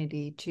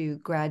opportunity to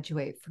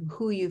graduate from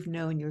who you've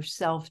known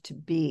yourself to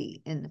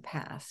be in the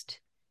past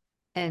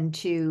and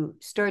to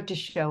start to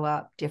show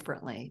up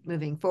differently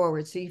moving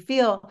forward. So you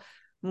feel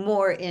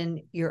more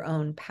in your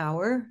own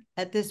power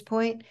at this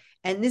point.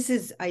 And this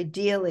is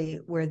ideally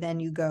where then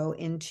you go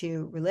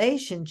into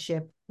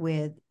relationship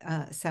with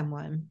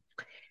someone,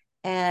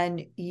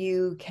 and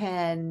you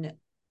can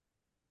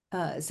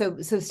so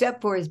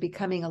step four is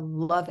becoming a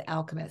love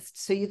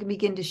alchemist. So you can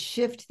begin to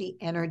shift the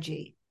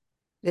energy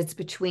that's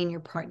between your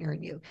partner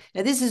and you.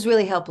 Now, this is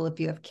really helpful if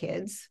you have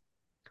kids,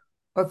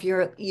 or if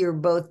you're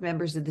both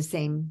members of the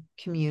same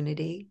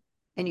community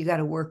and you got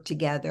to work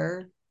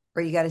together,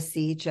 or you got to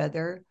see each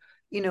other,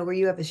 where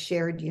you have a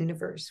shared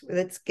universe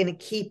that's going to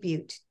keep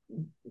you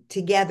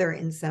together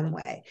in some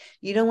way.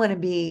 You don't want to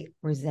be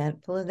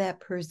resentful of that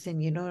person.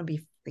 You don't want to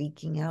be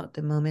freaking out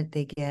the moment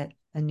they get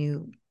a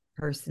new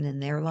person in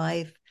their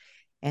life,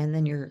 and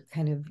then you're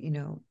kind of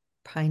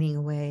pining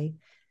away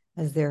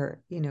as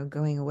they're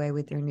going away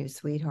with their new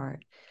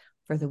sweetheart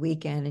for the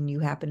weekend, and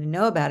you happen to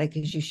know about it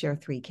because you share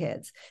 3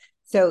 kids.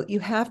 So you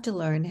have to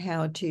learn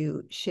how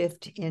to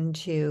shift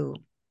into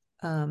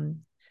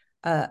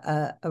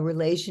a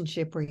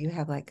relationship where you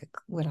have like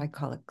what I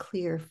call a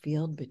clear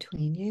field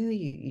between you.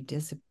 You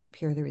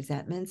disappear the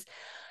resentments.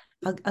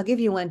 I'll give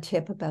you one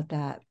tip about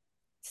that.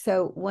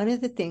 So one of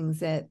the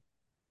things that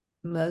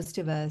most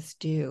of us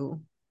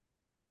do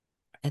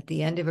at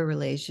the end of a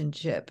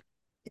relationship,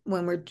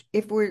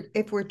 if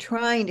we're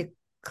trying to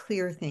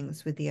clear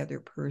things with the other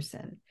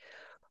person,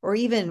 or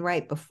even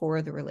right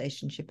before the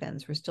relationship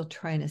ends, we're still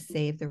trying to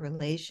save the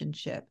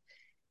relationship.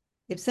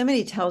 If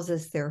somebody tells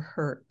us they're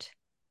hurt,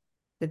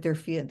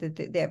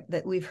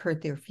 that we've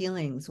hurt their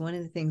feelings, one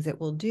of the things that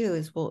we'll do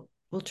is we'll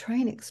try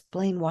and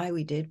explain why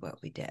we did what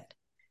we did.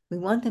 We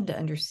want them to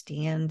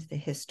understand the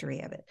history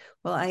of it.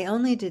 Well, I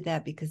only did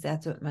that because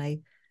that's what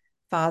my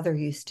father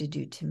used to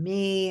do to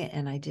me,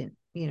 and I didn't,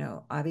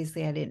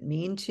 obviously I didn't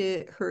mean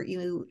to hurt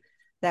you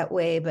that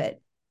way,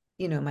 but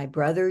my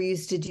brother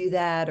used to do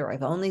that, or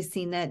I've only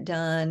seen that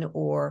done,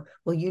 or,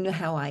 well, you know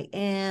how I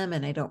am,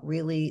 and I don't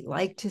really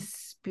like to,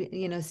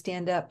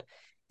 stand up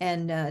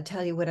and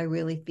tell you what I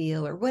really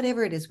feel, or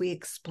whatever it is. We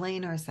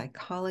explain our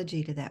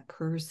psychology to that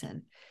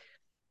person,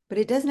 but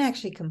it doesn't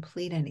actually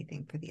complete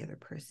anything for the other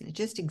person. It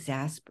just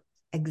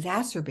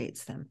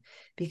exacerbates them,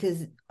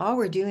 because all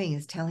we're doing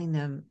is telling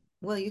them,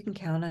 well, you can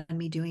count on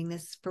me doing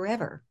this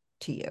forever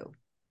to you,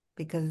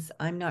 because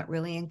I'm not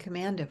really in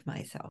command of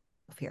myself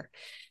here.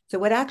 So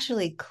what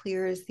actually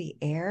clears the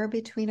air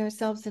between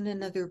ourselves and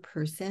another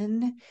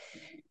person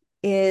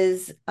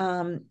is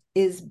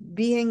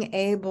being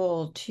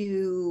able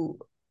to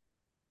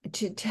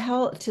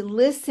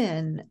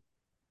listen,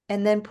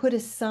 and then put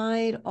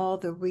aside all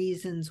the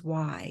reasons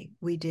why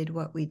we did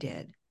what we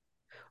did.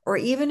 or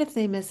even if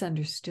they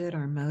misunderstood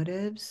our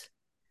motives,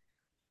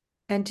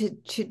 and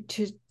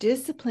to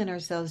discipline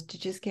ourselves to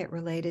just get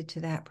related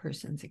to that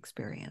person's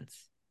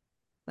experience.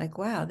 Like,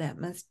 wow,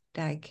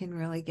 I can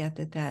really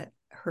get that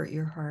hurt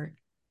your heart.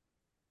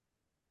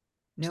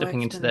 No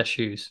Stepping into their explanation.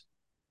 shoes.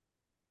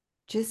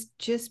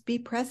 Just be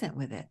present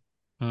with it.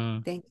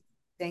 Mm, Thank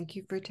thank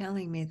you for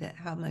telling me that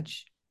how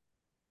much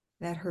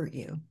that hurt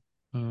you.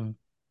 mm.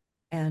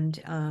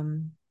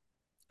 And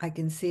I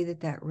can see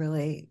that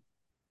really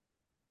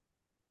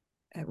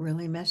it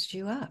really messed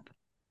you up.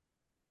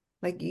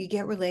 Like, you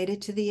get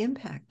related to the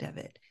impact of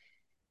it.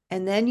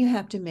 And then you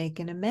have to make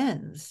an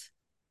amends.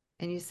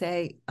 And you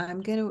say,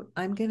 I'm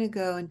gonna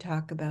go and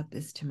talk about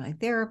this to my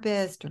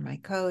therapist or my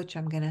coach.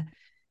 I'm gonna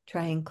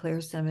try and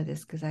clear some of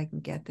this because I can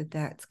get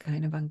that's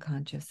kind of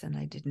unconscious,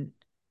 and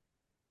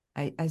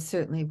I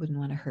certainly wouldn't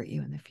want to hurt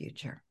you in the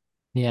future.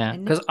 Yeah,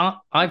 And because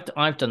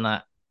I've done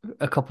that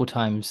a couple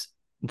times,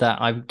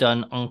 that I've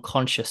done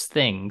unconscious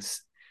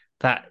things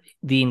that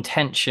the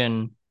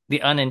unintention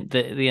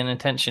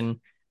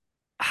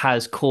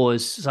has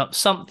caused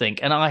something,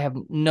 and I have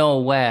no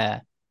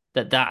aware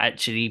that that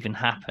actually even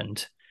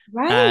happened.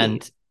 right.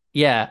 And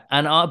yeah,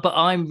 but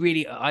I'm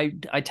really, I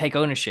take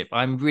ownership.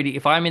 I'm really,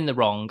 if I'm in the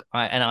wrong,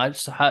 and I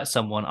just hurt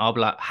someone, I'll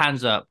be like,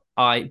 hands up,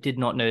 I did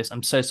not know this.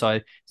 I'm so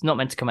sorry. It's not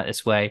meant to come out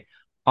this way.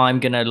 I'm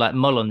gonna like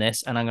mull on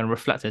this, and I'm gonna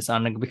reflect this, and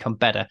I'm gonna become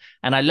better.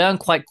 And I learn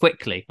quite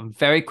quickly. I'm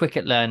very quick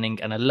at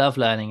learning, and I love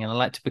learning, and I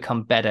like to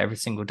become better every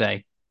single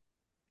day.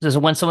 So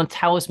when someone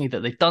tells me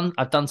that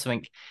I've done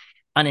something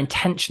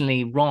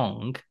unintentionally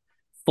wrong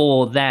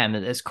for them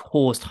that has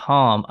caused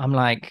harm, I'm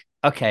like,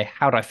 okay,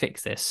 how do I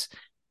fix this?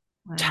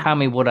 Tell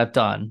me Wow. what I've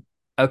done.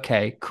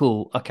 Okay,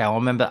 cool. Okay, I'll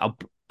remember.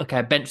 Okay,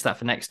 I bench that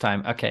for next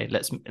time. Okay,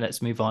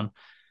 let's move on.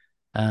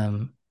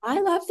 Um, I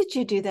love that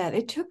you do that.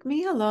 It took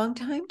me a long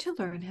time to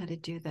learn how to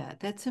do that.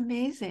 That's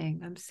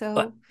amazing. I'm but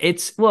so,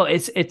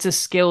 it's a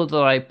skill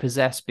that I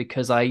possess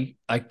because I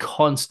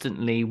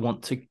constantly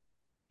want to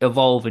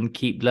evolve and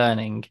keep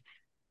learning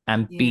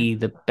and yeah. be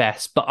the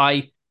best. But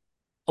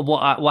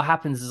what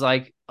happens is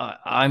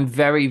I'm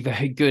very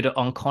very good at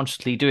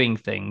unconsciously doing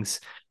things,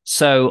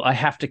 so I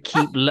have to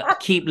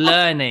keep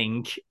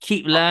learning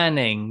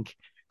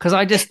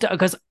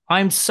because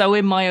I'm so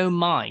in my own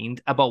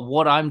mind about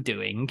what I'm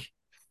doing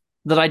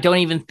that I don't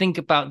even think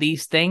about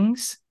these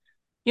things.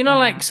 You know,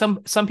 like Wow.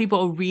 some people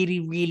are really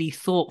really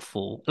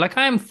thoughtful. Like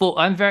I'm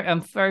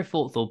very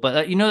thoughtful,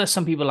 but you know that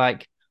some people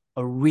like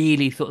are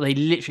really thought they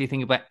literally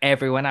think about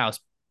everyone else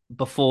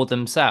before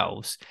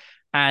themselves,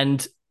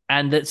 and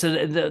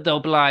they'll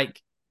be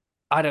like,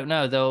 I don't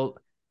know,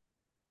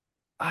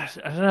 I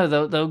don't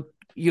know,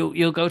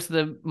 you'll go to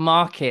the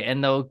market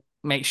and they'll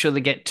make sure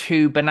they get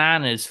two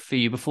bananas for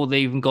you before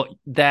they even got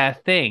their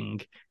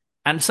thing.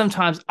 And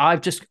sometimes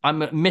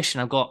I'm a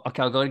mission. I've got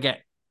to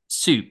get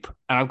soup,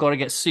 and I've got to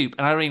get soup,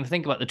 and I don't even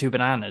think about the two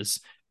bananas.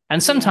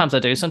 And Yeah. sometimes I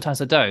do,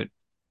 sometimes I don't.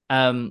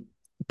 Um,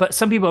 but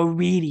some people are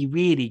really,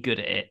 really good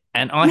at it,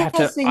 and Yeah.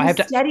 So I you have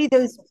to, study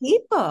those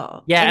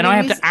people yeah, and and I then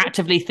have you to say,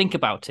 actively think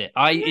about it.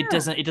 yeah. It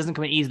doesn't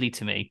come easily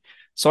to me,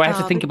 so I have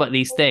to Oh, think but about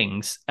these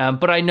things.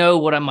 But I know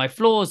what my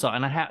flaws are,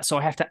 and I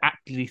have to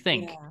actively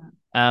think. yeah.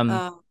 Um,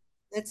 Oh,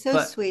 that's so but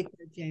sweet,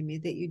 Jamie,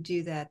 that you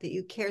do that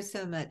you care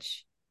so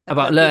much about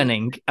about being.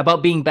 learning,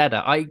 about being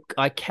better,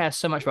 I care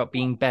so much about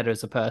being better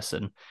as a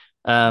person.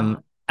 Oh,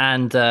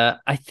 And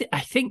I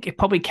think it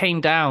probably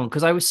came down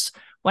because I was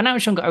when I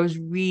was younger, I was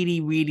really,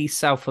 really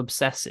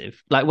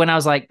self-obsessive. Like when I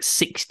was like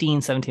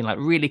 16, 17, like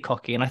really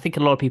cocky. And I think a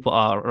lot of people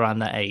are around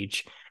that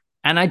age.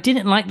 And I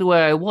didn't like the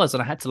way I was,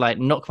 and I had to like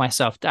knock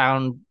myself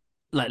down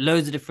like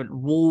loads of different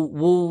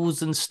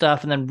walls and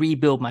stuff, and then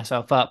rebuild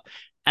myself up.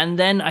 And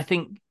then I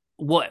think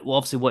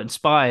obviously what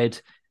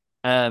inspired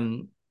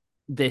um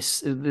the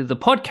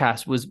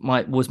podcast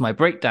was my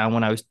breakdown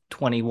when I was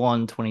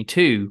 21,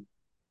 22.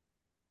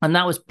 And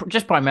that was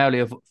just primarily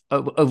of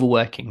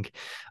overworking.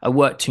 I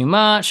worked too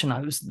much, and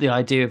I was the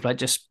idea of like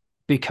just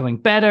becoming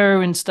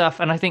better and stuff.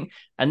 And I think,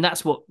 and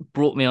that's what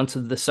brought me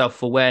onto the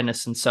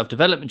self-awareness and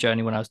self-development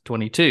journey when I was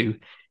 22,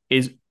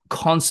 is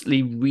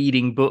constantly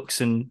reading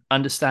books and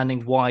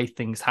understanding why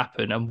things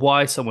happen and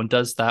why someone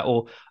does that.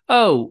 Or,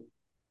 oh,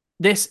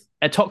 this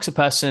a toxic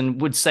person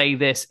would say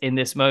this in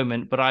this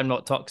moment, but I'm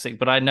not toxic.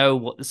 But I know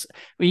what this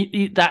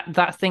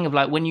that thing of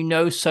like when you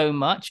know so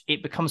much,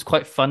 it becomes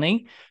quite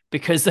funny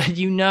because then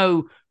you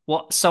know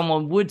what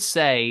someone would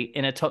say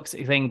in a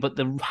toxic thing, but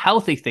the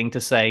healthy thing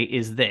to say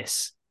is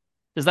this.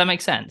 Does that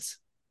make sense?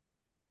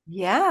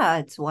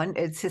 yeah,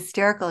 it's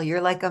hysterical.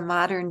 You're like a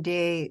modern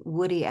day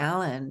Woody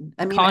Allen.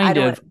 I mean, Kind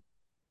of.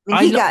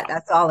 I he lo- got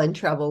us all in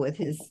trouble with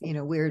his,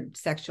 weird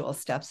sexual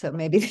stuff. So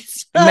maybe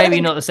it's not Maybe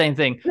a not good the same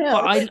thing, but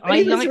film, but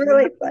he was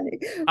really funny.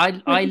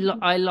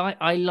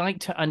 I like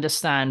to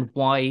understand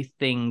why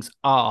things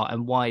are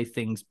and why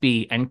things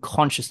be, and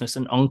consciousness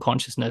and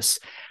unconsciousness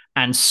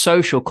and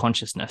social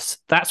consciousness.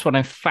 That's what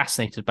I'm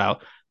fascinated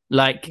about.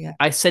 Like Yeah.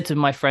 I said to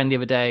my friend the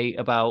other day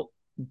about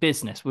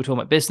business. We were talking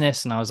about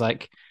business, and I was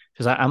like,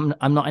 she's like,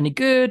 I'm not any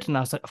good, and I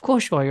was like, of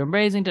course you are. You're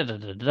amazing. Da da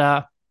da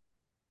da.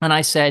 And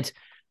I said,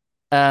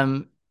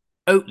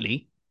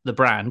 Oatly, the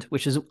brand,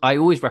 which is I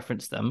always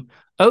reference them.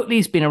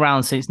 Oatly's been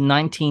around since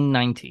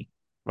 1990,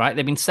 right?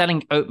 They've been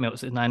selling oat milk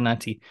since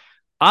 1990.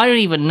 I don't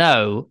even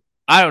know.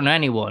 I don't know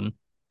anyone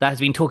that has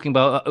been talking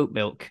about oat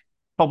milk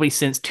probably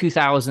since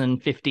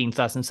 2015,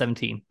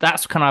 2017.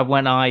 That's kind of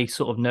when I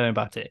sort of know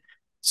about it.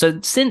 So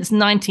since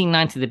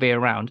 1990, they've been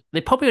around.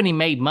 They probably only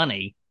made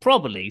money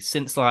probably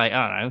since like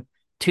I don't know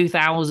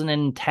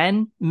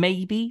 2010,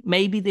 maybe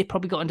they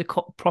probably got into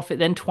profit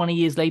then 20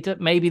 years later.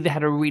 Maybe they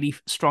had a really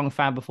strong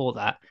fan before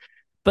that,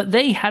 but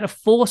they had a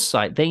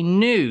foresight. They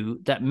knew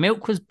that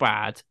milk was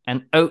bad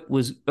and oat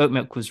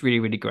milk was really,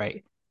 really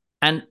great.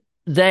 And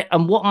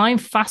what I'm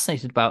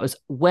fascinated about is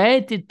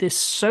where did this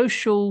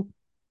social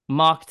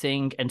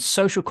marketing and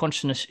social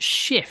consciousness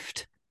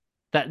shift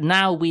that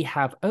now we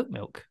have oat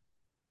milk?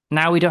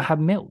 Now we don't have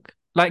milk.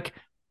 Like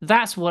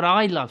that's what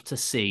I love to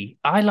see.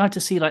 I like to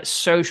see like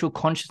social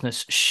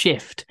consciousness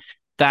shift.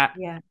 That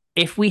Yeah.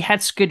 if we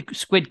had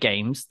Squid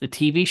Games, the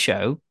TV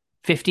show,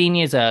 15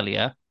 years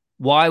earlier,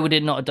 why would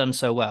it not have done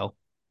so well?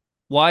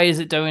 Why is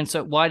it doing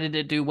so? Why did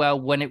it do well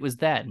when it was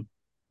then?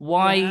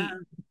 Yeah.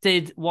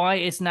 Why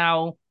is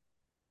now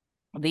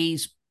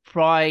these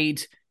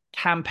pride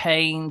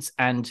campaigns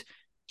and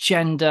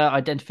gender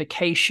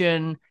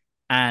identification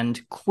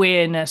and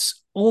queerness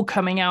all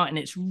coming out and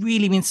it's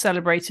really been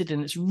celebrated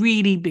and it's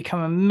really become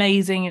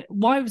amazing?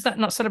 Why was that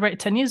not celebrated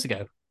 10 years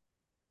ago?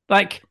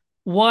 Like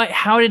why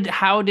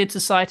how did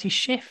society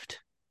shift?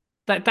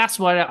 That's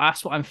what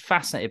I'm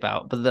fascinated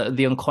about, but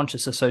the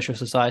unconscious of social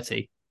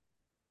society.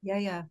 Yeah.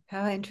 Yeah.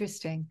 How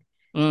interesting.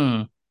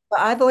 Mm, Well,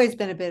 I've always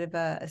been a bit of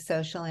a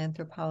social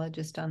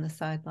anthropologist on the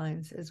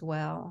sidelines as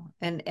well.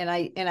 And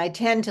I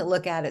tend to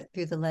look at it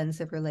through the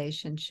lens of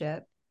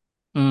relationship.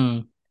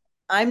 mm,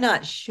 I'm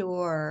not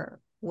sure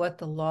what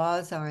the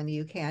laws are in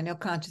the UK. I know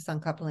conscious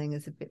uncoupling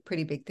is a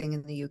pretty big thing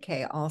in the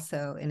UK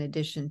also, in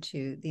addition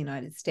to the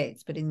United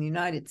States. But in the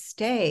United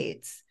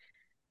States,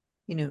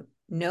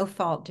 no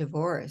fault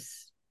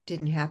divorce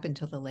didn't happen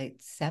till the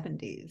late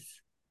 70s.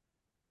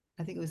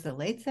 I think it was the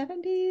late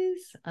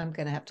 70s. I'm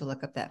going to have to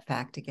look up that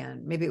fact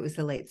again. Maybe it was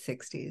the late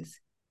 60s.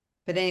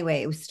 But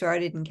anyway, it was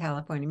started in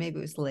California. Maybe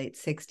it was the late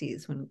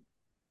 60s when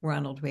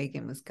Ronald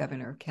Reagan was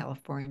governor of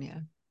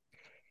California.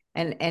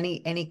 And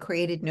he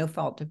created no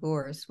fault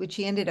divorce, which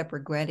he ended up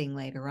regretting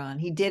later on.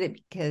 He did it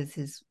because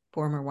his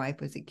former wife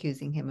was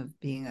accusing him of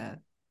being a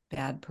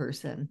bad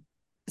person.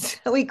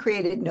 So he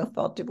created no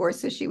fault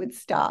divorce so she would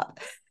stop.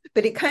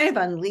 But it kind of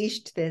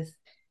unleashed this,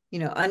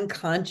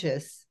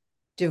 unconscious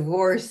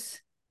divorce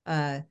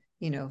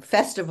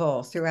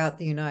festival throughout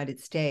the United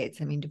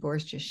States. I mean,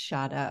 divorce just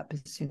shot up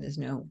as soon as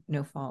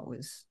no fault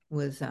was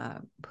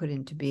put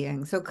into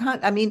being.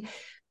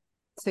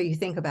 So you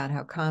think about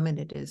how common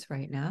it is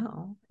right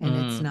now, and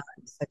it's mm, not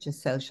such a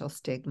social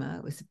stigma.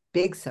 It was a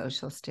big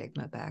social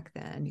stigma back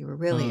then. You were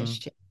really mm,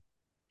 ashamed.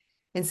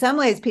 In some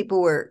ways,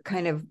 people were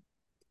kind of,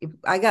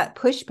 I got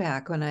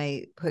pushback when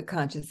I put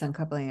conscious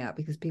uncoupling out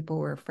because people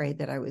were afraid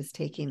that I was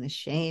taking the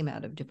shame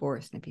out of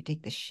divorce. And if you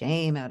take the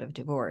shame out of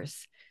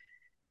divorce,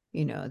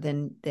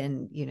 then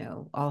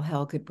all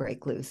hell could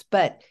break loose.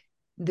 But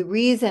the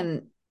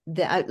reason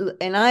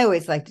and I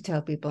always like to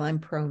tell people I'm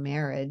pro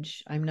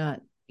marriage. I'm not,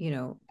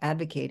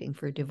 advocating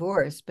for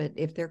divorce, but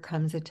if there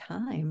comes a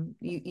time,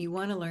 you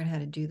want to learn how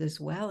to do this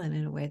well and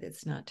in a way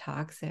that's not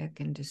toxic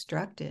and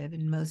destructive.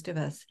 And most of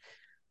us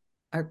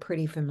are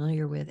pretty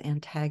familiar with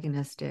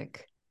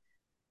antagonistic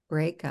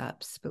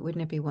breakups, but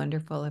wouldn't it be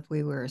wonderful if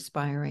we were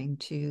aspiring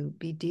to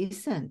be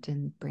decent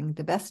and bring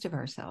the best of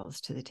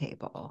ourselves to the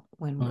table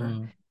when we're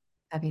mm,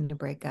 having to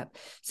break up?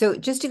 So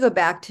just to go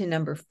back to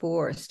number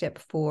 4, step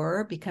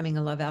 4, becoming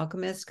a love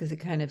alchemist, because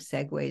it kind of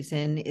segues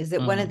in, is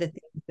that one of mm, the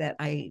things that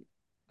I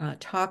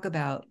talk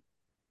about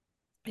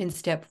in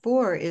step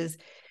 4 is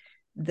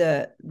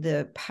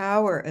the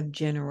power of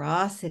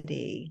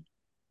generosity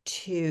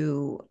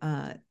to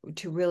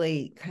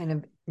really kind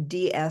of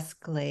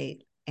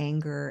de-escalate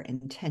anger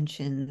and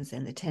tensions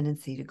and the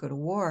tendency to go to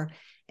war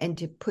and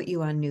to put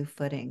you on new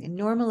footing. And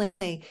normally,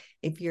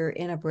 if you're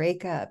in a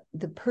breakup,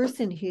 the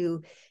person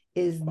who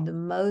is the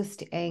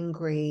most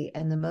angry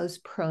and the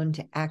most prone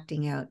to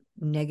acting out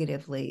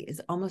negatively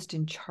is almost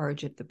in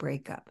charge of the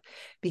breakup,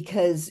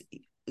 because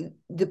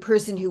the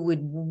person who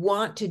would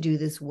want to do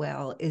this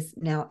well is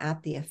now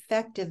at the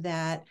effect of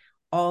that,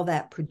 all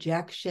that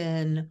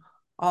projection,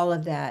 all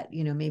of that,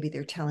 maybe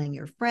they're telling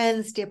your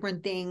friends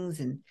different things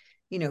and,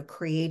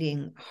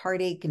 creating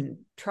heartache and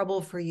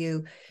trouble for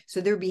you.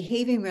 So they're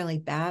behaving really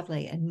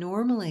badly. And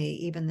normally,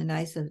 even the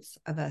nicest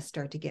of us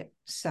start to get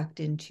sucked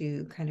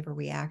into kind of a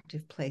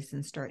reactive place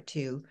and start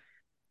to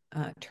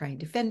try and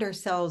defend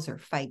ourselves or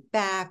fight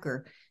back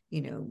or,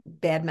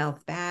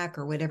 badmouth back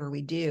or whatever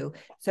we do.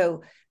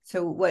 So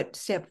what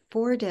step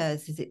 4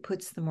 does is it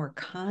puts the more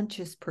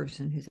conscious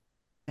person who's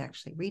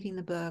actually reading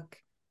the book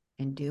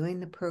and doing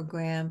the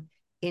program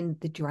in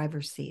the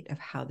driver's seat of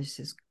how this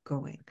is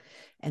going.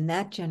 And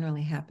that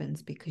generally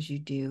happens because you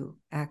do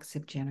acts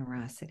of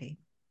generosity.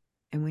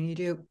 And when you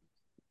do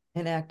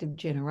an act of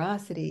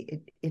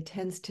generosity, it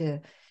tends to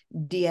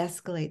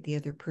de-escalate the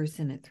other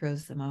person. It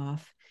throws them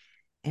off.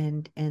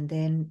 and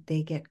then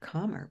they get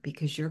calmer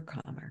because you're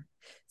calmer.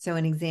 So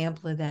an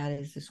example of that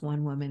is this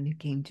one woman who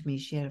came to me.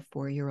 She had a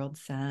 4-year-old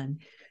son,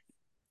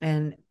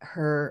 and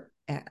her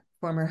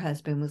former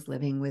husband was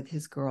living with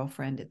his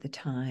girlfriend at the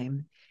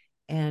time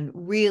and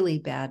really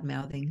bad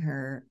mouthing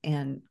her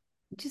and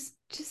just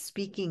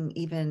speaking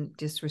even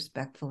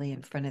disrespectfully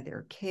in front of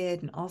their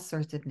kid and all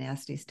sorts of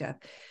nasty stuff.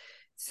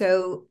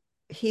 So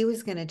he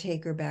was going to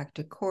take her back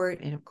to court,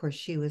 and of course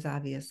she was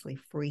obviously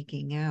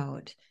freaking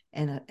out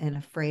and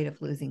afraid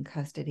of losing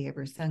custody of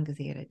her son because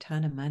he had a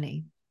ton of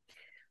money.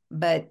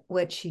 But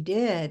what she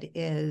did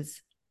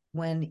is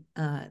when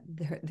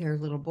their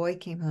little boy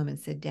came home and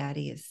said,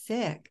 Daddy is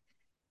sick,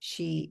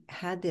 she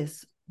had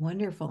this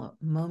wonderful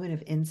moment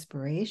of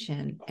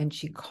inspiration, and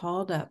she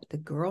called up the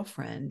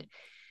girlfriend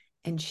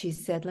and she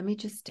said,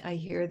 I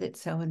hear that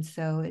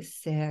so-and-so is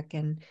sick,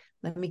 and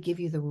let me give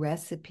you the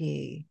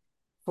recipe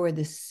for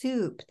the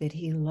soup that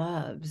he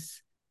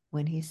loves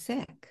when he's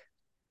sick.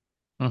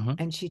 Mm-hmm.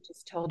 And she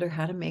just told her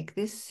how to make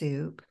this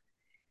soup.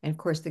 And of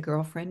course, the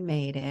girlfriend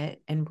made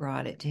it and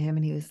brought it to him.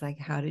 And he was like,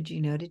 How did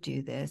you know to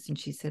do this? And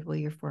she said, Well,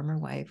 your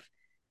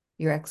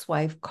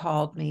ex-wife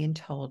called me and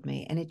told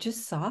me. And it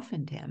just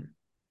softened him.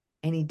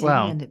 And he didn't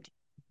Wow. end up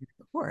in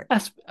court. I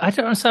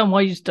don't understand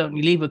why you just don't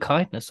leave with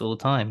kindness all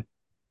the time.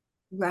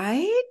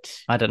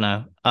 Right? I don't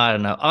know. I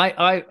don't know.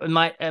 In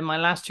my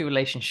last two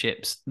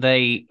relationships,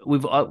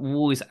 we've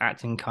always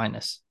acted in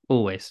kindness,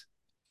 always.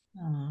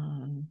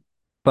 Oh.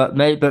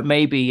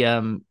 Maybe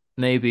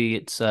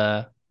it's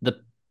the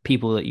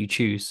people that you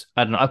choose.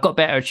 I don't know. I've got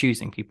better at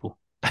choosing people.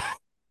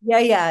 Yeah,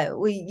 I've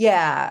got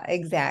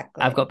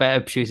exactly.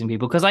 better at choosing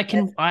people because That's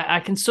I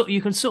can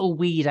you can sort of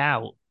weed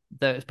out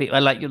those people. I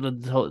like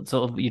sort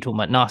of you're talking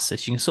about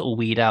narcissists. You can sort of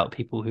weed out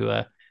people who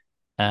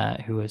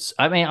is.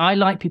 I mean, I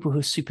like people who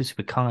are super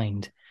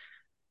kind,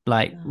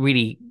 like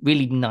really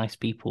nice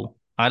people.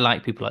 I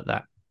like people like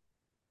that.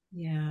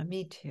 yeah,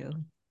 me too.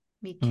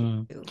 Me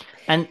Mm. too.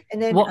 And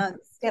And then what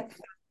step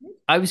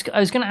I was going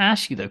to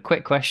ask you though,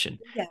 quick question.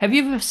 yeah. Okay. Have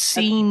you ever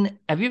seen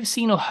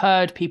or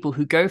heard people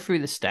who go through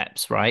the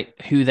steps, right,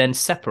 who then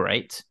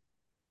separate,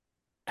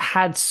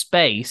 had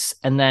space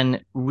and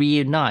then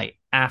reunite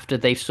after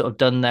they've sort of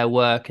done their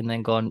work and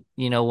then gone,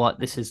 you know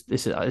what, this is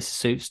so Well,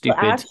 stupid.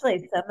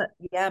 actually,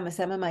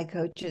 some of my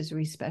coaches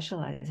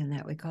respecialize in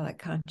that. We call it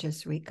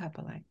conscious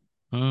recoupling.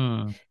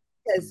 Mm,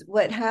 Because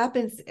what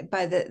happens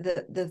by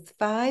the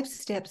 5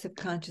 steps of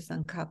conscious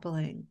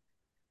uncoupling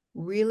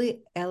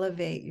really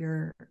elevates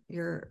your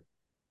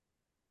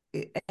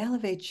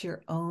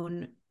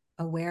own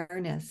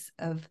awareness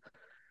of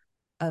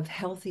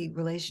healthy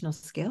relational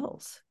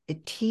skills.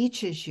 It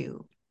teaches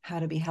you how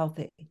to be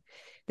healthy.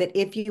 That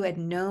if you had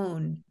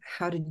known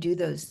how to do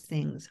those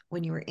things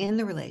when you were in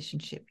the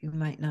relationship, you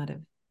might not have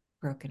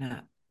broken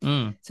up.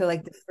 mm, So,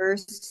 like the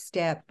first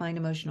step, find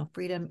emotional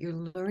freedom, you're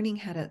learning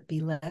how to be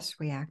less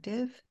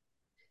reactive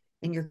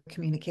in your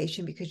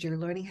communication because you're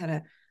learning how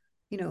to,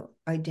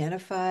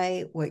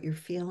 identify what you're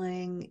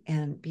feeling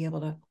and be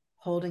able to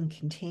hold and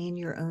contain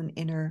your own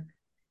inner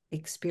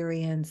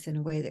experience in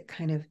a way that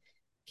kind of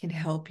can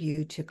help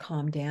you to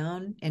calm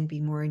down and be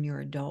more in your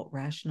adult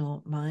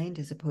rational mind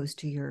as opposed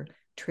to your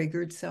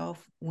triggered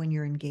self when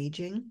you're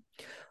engaging.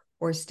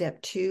 Or step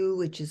 2,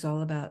 which is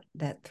all about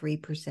that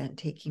 3%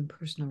 taking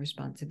personal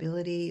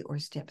responsibility. Or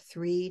step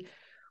 3,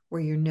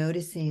 where you're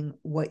noticing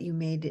what you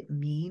made it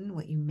mean,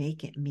 what you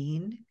make it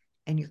mean.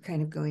 And you're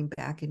kind of going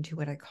back into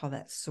what I call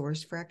that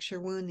source fracture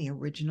wound, the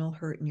original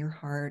hurt in your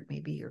heart.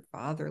 Maybe your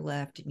father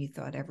left and you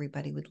thought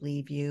everybody would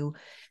leave you.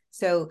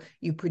 So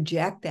you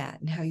project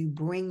that, and how you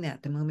bring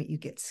that the moment you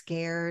get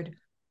scared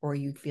or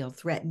you feel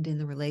threatened in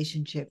the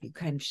relationship, you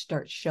kind of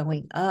start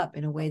showing up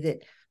in a way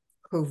that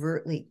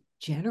covertly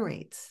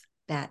generates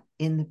that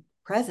in the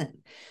present.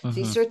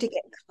 So you mm-hmm, start to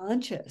get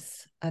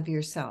conscious of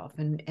yourself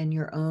and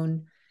your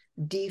own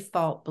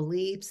default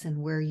beliefs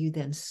and where you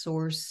then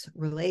source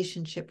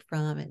relationship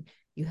from, and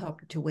you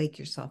help to wake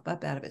yourself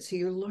up out of it. So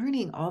you're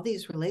learning all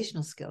these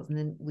relational skills. And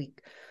then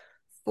week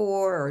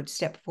 4 or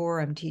step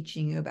 4, I'm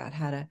teaching you about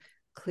how to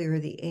clear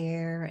the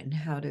air and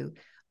how to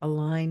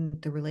align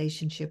the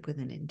relationship with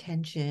an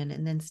intention.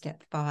 And then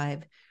step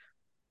 5,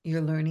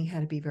 you're learning how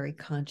to be very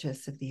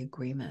conscious of the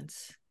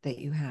agreements that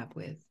you have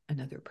with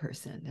another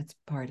person. That's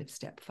part of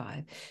step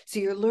 5. So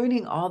you're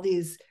learning all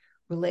these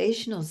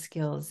relational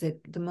skills that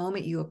the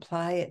moment you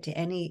apply it to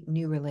any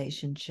new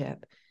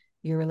relationship,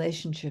 your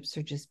relationships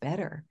are just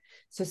better.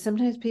 So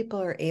sometimes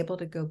people are able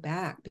to go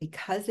back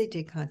because they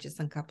did conscious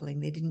uncoupling.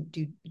 They didn't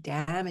do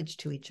damage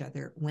to each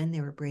other when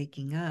they were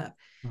breaking up.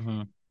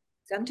 mm-hmm.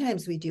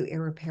 Sometimes we do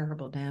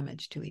irreparable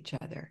damage to each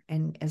other,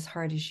 and as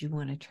hard as you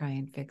want to try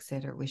and fix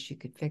it or wish you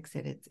could fix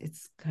it,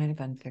 it's kind of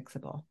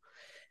unfixable.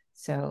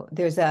 So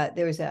there was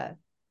a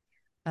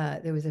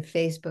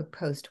Facebook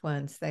post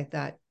once that I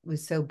thought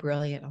was so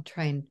brilliant. I'll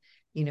try and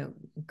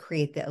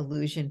create the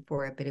illusion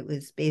for it, but it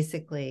was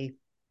basically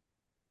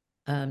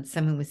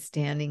someone was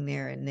standing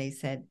there and they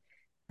said,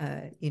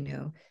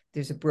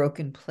 there's a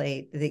broken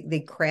plate.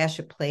 They crash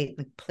a plate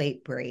and the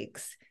plate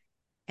breaks,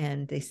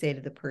 and they say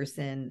to the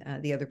person,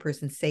 the other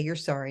person, say you're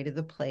sorry to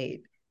the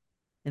plate.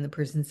 And the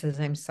person says,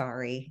 I'm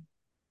sorry.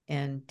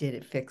 And did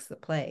it fix the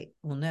plate?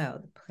 Well, no,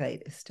 the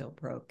plate is still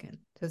broken.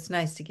 So it's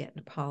nice to get an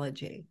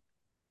apology,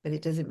 but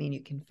it doesn't mean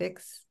you can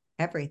fix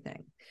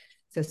everything.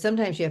 So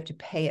sometimes you have to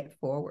pay it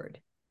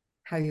forward,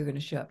 how you're going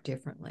to show up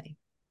differently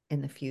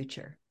in the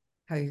future,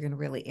 how you're going to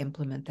really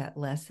implement that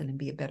lesson and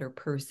be a better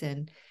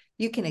person.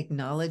 You can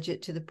acknowledge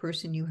it to the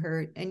person you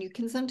hurt, and you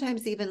can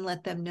sometimes even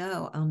let them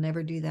know, I'll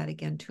never do that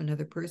again to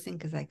another person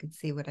because I could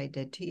see what I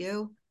did to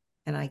you,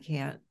 and I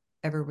can't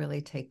ever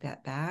really take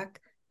that back.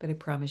 But I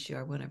promise you,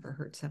 I won't ever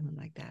hurt someone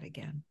like that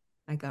again.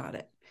 I got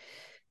it.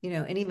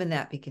 And even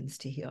that begins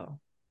to heal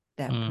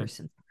that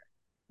person.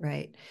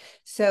 Right.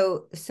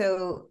 So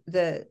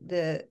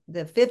the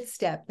fifth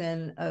step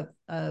then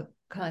of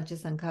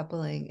conscious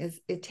uncoupling is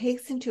it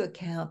takes into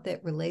account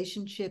that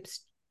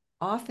relationships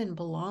often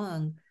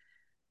belong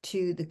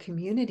to the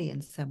community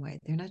in some way.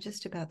 They're not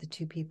just about the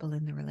two people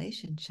in the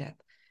relationship.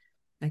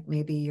 Like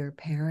maybe your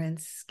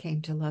parents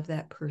came to love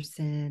that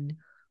person,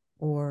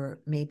 or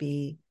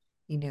maybe,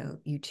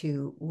 you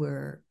two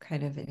were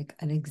kind of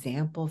an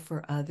example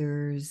for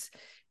others.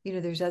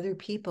 There's other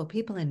people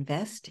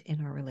invest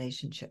in our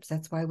relationships.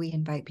 That's why we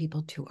invite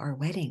people to our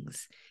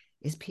weddings,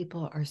 is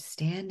people are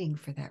standing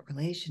for that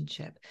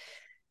relationship.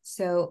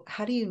 So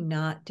how do you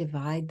not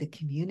divide the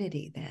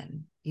community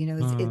then?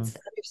 It's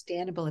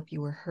understandable if you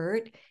were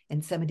hurt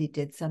and somebody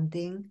did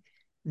something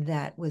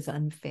that was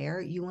unfair,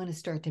 you want to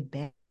start to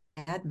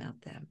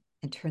badmouth them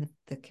and turn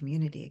the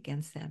community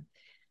against them.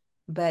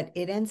 But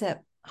it ends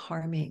up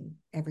harming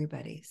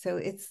everybody. So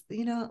it's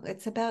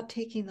about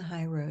taking the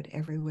high road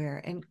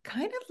everywhere and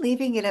kind of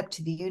leaving it up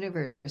to the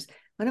universe.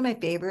 One of my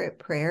favorite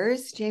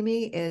prayers,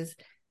 Jamie, is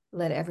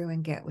let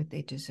everyone get what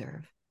they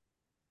deserve.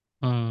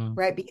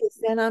 Right? Because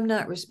then I'm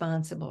not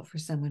responsible for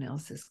someone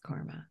else's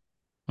karma.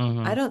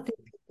 I don't think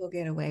people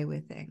get away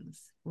with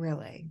things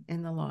really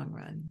in the long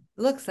run.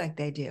 Looks like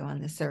they do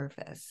on the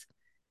surface,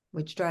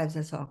 which drives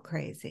us all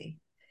crazy.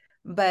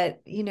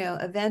 But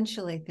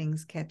eventually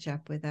things catch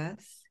up with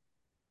us.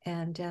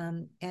 And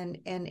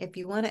if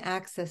you want to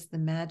access the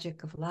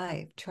magic of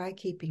life, try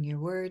keeping your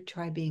word,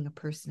 try being a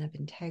person of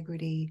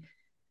integrity,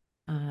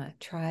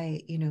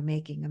 try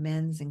making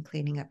amends and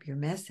cleaning up your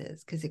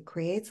messes, because it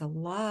creates a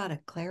lot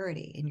of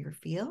clarity in your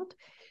field.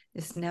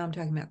 Now I'm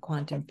talking about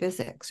quantum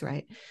physics,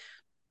 right?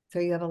 So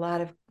you have a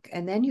lot of,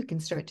 and then you can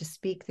start to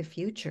speak the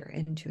future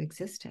into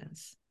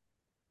existence.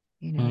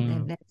 And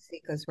then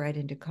it goes right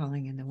into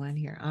calling in the one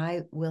here.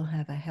 I will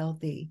have a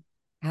healthy,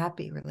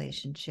 happy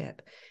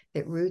relationship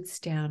that roots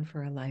down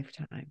for a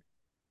lifetime.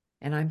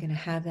 And I'm going to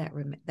have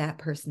that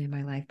person in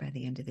my life by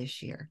the end of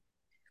this year.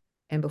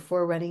 And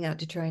before running out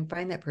to try and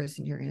find that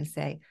person, you're going to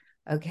say,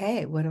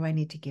 okay, what do I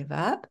need to give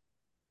up?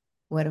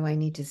 What do I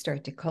need to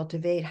start to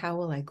cultivate? How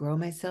will I grow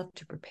myself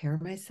to prepare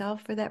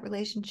myself for that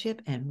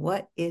relationship? And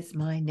what is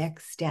my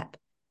next step?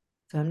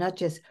 So I'm not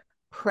just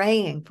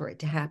praying for it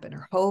to happen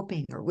or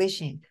hoping or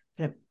wishing,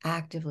 but I'm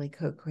actively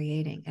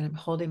co-creating, and I'm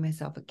holding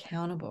myself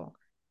accountable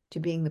to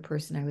being the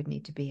person I would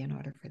need to be in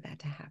order for that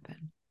to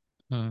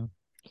happen.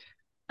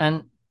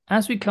 And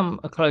as we come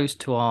close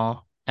to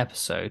our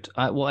episode,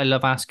 what I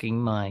love asking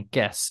my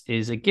guests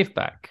is a give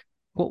back.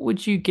 What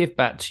would you give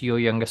back to your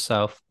younger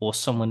self or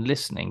someone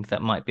listening?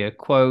 That might be a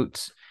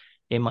quote,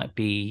 it might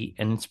be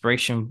an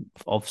inspiration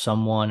of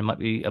someone, it might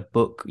be a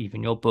book,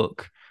 even your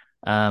book.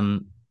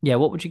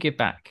 What would you give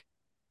back?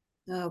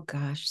 Oh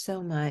gosh,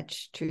 so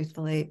much,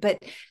 truthfully. But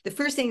the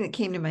first thing that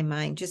came to my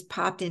mind, just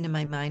popped into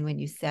my mind when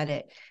you said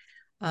it,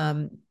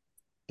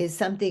 is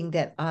something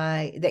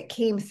that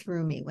came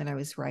through me when I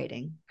was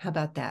writing. How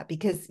about that?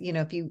 Because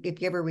if you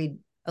ever read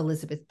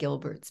Elizabeth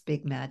Gilbert's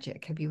Big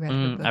Magic, have you read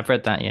her book? I've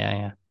read that,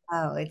 yeah.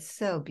 Oh, it's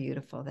so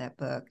beautiful, that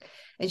book.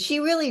 And she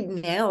really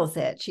nails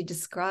it. She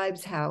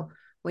describes how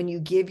when you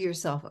give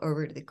yourself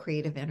over to the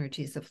creative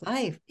energies of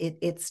life,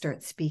 it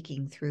starts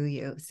speaking through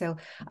you. So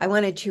I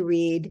wanted to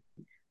read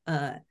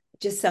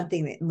just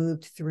something that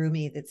moved through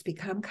me that's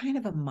become kind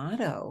of a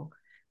motto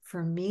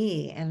for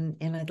me.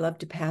 And I'd love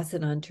to pass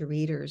it on to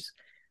readers,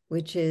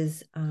 which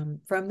is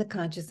from the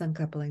Conscious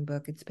Uncoupling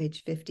book. It's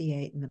page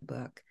 58 in the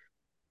book.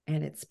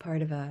 And it's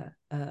part of a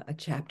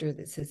chapter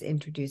that says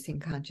Introducing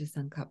Conscious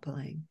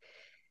Uncoupling.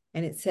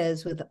 And it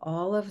says, with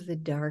all of the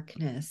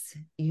darkness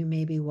you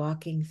may be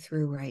walking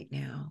through right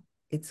now,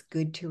 it's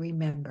good to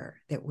remember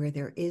that where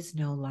there is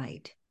no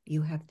light,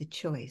 you have the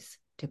choice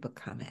to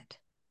become it.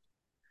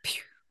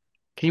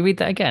 Can you read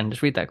that again?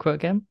 Just read that quote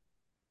again.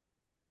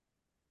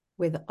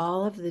 With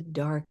all of the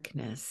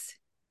darkness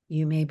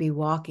you may be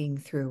walking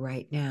through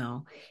right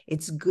now,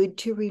 it's good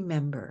to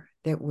remember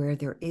that where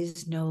there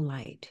is no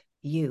light,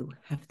 you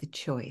have the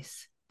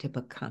choice to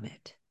become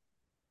it.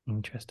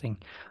 Interesting.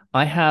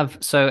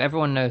 So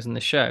everyone knows in the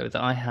show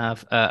that I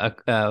have a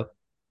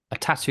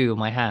tattoo on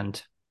my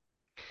hand,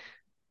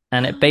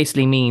 and it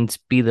basically means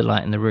be the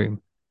light in the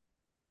room.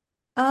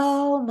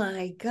 Oh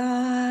my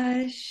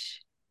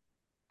gosh.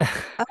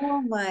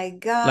 Oh my like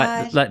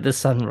gosh. like the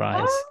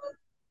sunrise. Oh,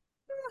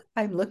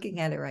 I'm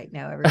looking at it right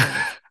now, everyone.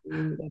 It's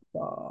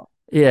beautiful.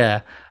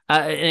 Yeah.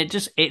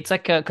 It's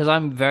like because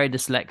I'm very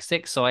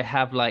dyslexic, so I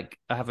have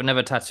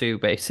another tattoo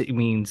basically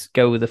means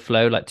go with the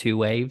flow, like two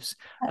waves.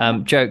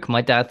 Joke,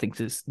 my dad thinks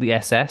it's the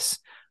SS.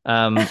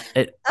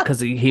 It because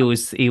he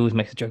always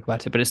makes a joke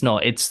about it, but it's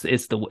not. It's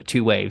the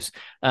two waves.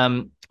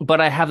 But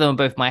I have them on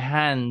both my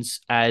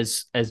hands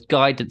as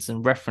guidance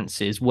and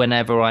references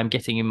whenever I'm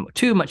getting in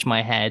too much in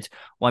my head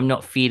or I'm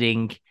not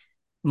feeling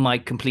my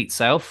complete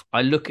self.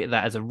 I look at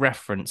that as a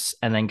reference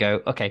and then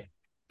go, okay,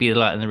 be the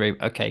light in the room.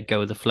 Okay, go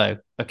with the flow.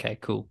 Okay,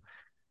 cool.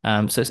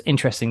 So it's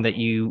interesting that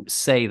you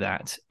say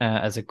that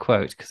as a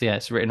quote because yeah,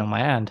 it's written on my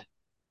hand.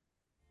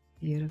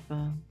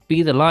 Beautiful.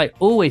 Be the light,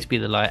 always be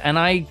the light,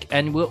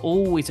 and we're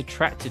always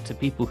attracted to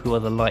people who are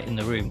the light in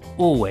the room,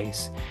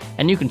 always,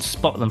 and you can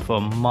spot them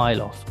from a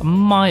mile off.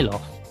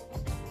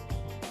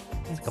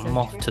 It's That's like a so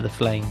moth true. to the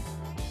flame.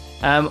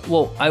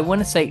 Well, I want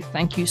to say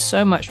thank you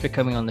so much for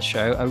coming on the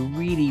show. I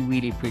really,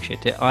 really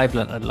appreciate it. I've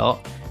learned a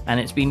lot, and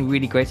it's been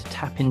really great to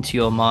tap into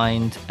your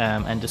mind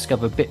and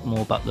discover a bit more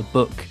about the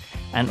book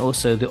and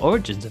also the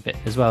origins of it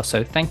as well.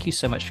 So thank you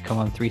so much for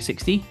coming on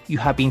 360. You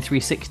have been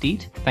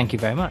 360'd. Thank you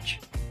very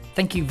much.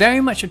 Thank you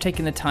very much for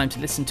taking the time to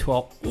listen to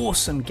our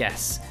awesome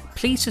guests.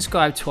 Please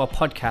subscribe to our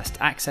podcast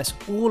to access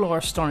all our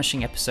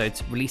astonishing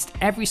episodes released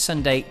every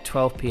Sunday,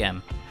 12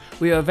 p.m.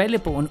 We are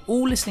available on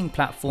all listening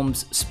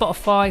platforms: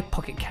 Spotify,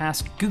 Pocket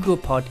Cast, Google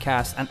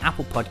Podcast, and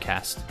Apple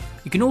Podcast.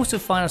 You can also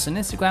find us on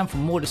Instagram for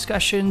more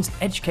discussions,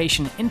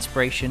 education, and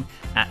inspiration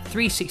at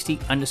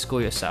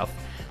 360_yourself.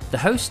 The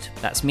host,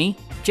 that's me,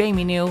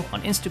 Jamie Neal,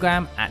 on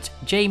Instagram at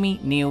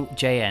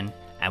JamieNealJN.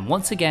 And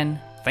once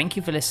again, thank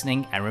you for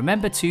listening, and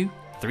remember to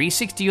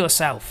 360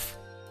 yourself.